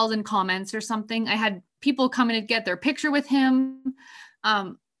 12,000 comments or something. I had people coming to get their picture with him.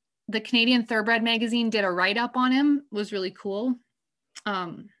 The Canadian Thoroughbred magazine did a write-up on him. It was really cool.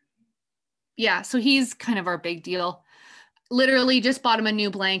 Yeah, so he's kind of our big deal. Literally just bought him a new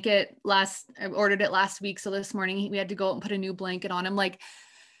blanket I ordered it last week. So this morning we had to go out and put a new blanket on him. Like,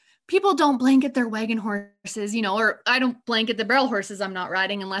 people don't blanket their wagon horses, you know, or I don't blanket the barrel horses I'm not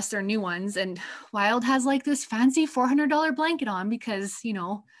riding unless they're new ones. And Wild has like this fancy $400 blanket on because, you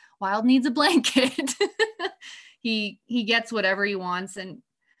know, Wild needs a blanket. He gets whatever he wants. And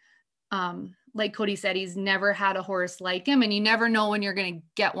like Cody said, he's never had a horse like him, and you never know when you're going to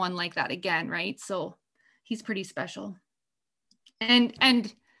get one like that again, right? So he's pretty special.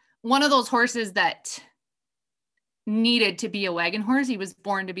 And one of those horses that needed to be a wagon horse. He was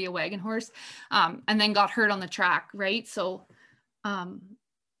born to be a wagon horse, and then got hurt on the track, right? So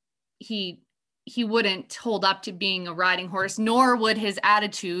he wouldn't hold up to being a riding horse, nor would his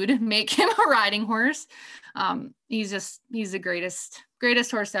attitude make him a riding horse. He's the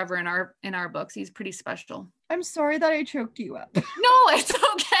greatest horse ever in our books. He's pretty special. I'm sorry that I choked you up. No, it's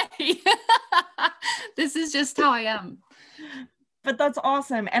okay. This is just how I am. But that's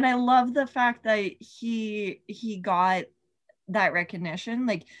awesome. And I love the fact that he got that recognition.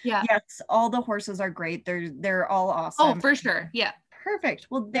 Like, yeah, yes, all the horses are great. They're all awesome. Oh, for sure. Yeah. Perfect.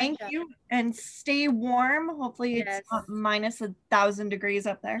 Well, thank you, and stay warm. Hopefully it's not minus 1,000 degrees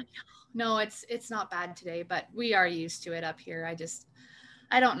up there. No, it's not bad today, but we are used to it up here.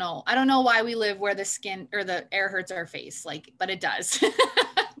 I don't know. I don't know why we live where the skin or the air hurts our face, like, but it does.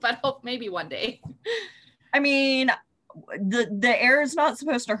 But hope maybe one day. I mean, the air is not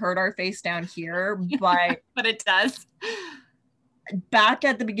supposed to hurt our face down here, but but it does. Back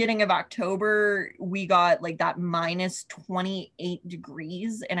at the beginning of October, we got like that minus 28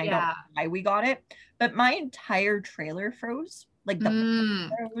 degrees, and I don't know why we got it, but my entire trailer froze, like the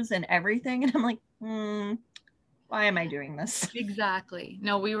froze and everything, and I'm like, why am I doing this? Exactly.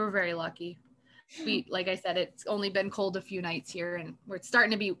 No, we were very lucky. like I said, it's only been cold a few nights here, and we're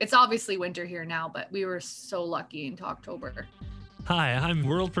starting to be, it's obviously winter here now, but we were so lucky into October. Hi, I'm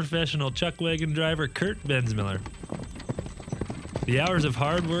world professional chuck wagon driver Kurt Bensmiller. The hours of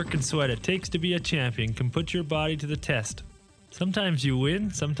hard work and sweat it takes to be a champion can put your body to the test. Sometimes you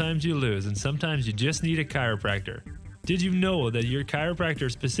win, sometimes you lose, and sometimes you just need a chiropractor. Did you know that your chiropractor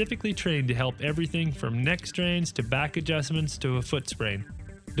is specifically trained to help everything from neck strains to back adjustments to a foot sprain?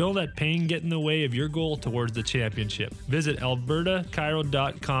 Don't let pain get in the way of your goal towards the championship. Visit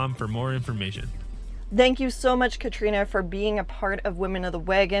albertachiro.com for more information. Thank you so much, Katrina, for being a part of Women of the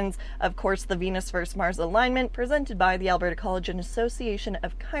Wagons. Of course, the Venus vs. Mars alignment presented by the Alberta College and Association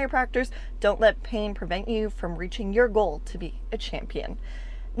of Chiropractors. Don't let pain prevent you from reaching your goal to be a champion.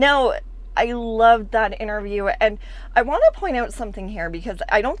 Now, I loved that interview, and I want to point out something here because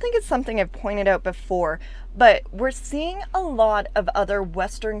I don't think it's something I've pointed out before, but we're seeing a lot of other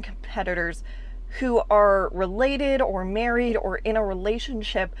Western competitors who are related or married or in a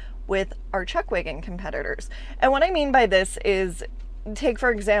relationship with our chuck wagon competitors. And what I mean by this is, take for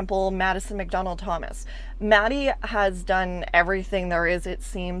example Madison McDonald Thomas. Maddie has done everything there is, it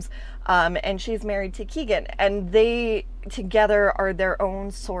seems, and she's married to Keegan, and they together are their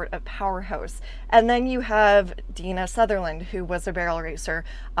own sort of powerhouse. And then you have Dina Sutherland, who was a barrel racer.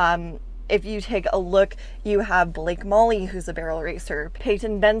 If you take a look, you have Blake Molly, who's a barrel racer.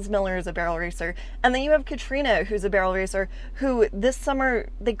 Peyton Bensmiller is a barrel racer. And then you have Katrina, who's a barrel racer, who this summer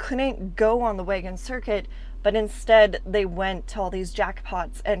they couldn't go on the wagon circuit, but instead they went to all these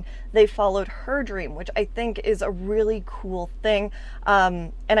jackpots and they followed her dream, which I think is a really cool thing.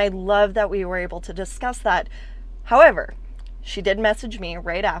 And I love that we were able to discuss that. However, she did message me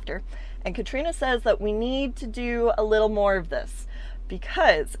right after, and Katrina says that we need to do a little more of this,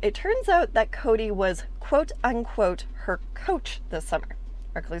 because it turns out that Cody was, quote unquote, her coach this summer,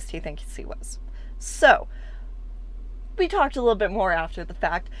 or at least he thinks he was. So we talked a little bit more after the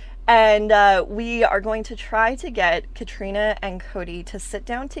fact, and we are going to try to get Katrina and Cody to sit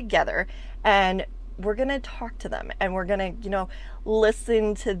down together, and we're going to talk to them, and we're going to,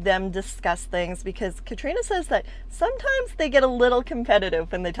 listen to them discuss things, because Katrina says that sometimes they get a little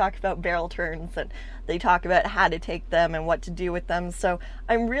competitive when they talk about barrel turns and they talk about how to take them and what to do with them. So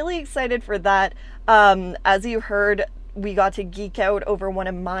I'm really excited for that. As you heard, we got to geek out over one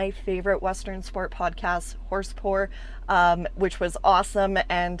of my favorite Western sport podcasts, Horsepower, which was awesome.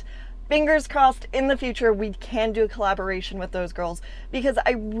 And fingers crossed in the future we can do a collaboration with those girls, because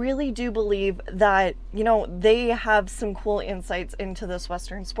I really do believe that, they have some cool insights into this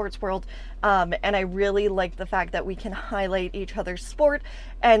Western sports world. And I really like the fact that we can highlight each other's sport.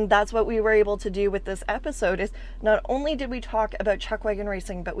 And that's what we were able to do with this episode, is not only did we talk about chuck wagon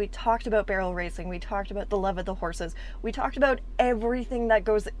racing, but we talked about barrel racing. We talked about the love of the horses. We talked about everything that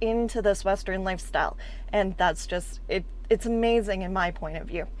goes into this Western lifestyle. And that's just, it's amazing in my point of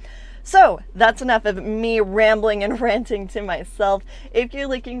view. So that's enough of me rambling and ranting to myself. If you're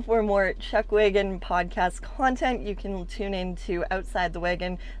looking for more Chuck Wagon podcast content, you can tune in to Outside the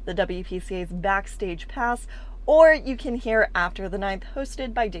Wagon, the WPCA's Backstage Pass, or you can hear After the Ninth,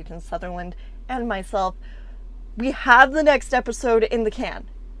 hosted by Dayton Sutherland and myself. We have the next episode in the can.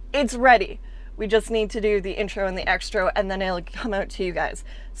 It's ready. We just need to do the intro and the extra, and then it'll come out to you guys.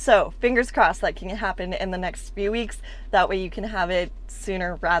 So fingers crossed that can happen in the next few weeks. That way you can have it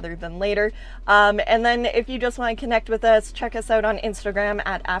sooner rather than later. And then if you just want to connect with us, check us out on Instagram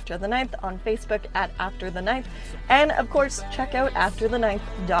at After the Ninth, on Facebook at After the Ninth, and of course check out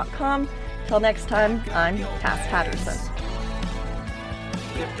aftertheninth.com. Till next time, I'm Cass Patterson.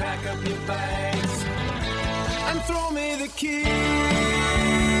 You pack up your bags and throw me the key.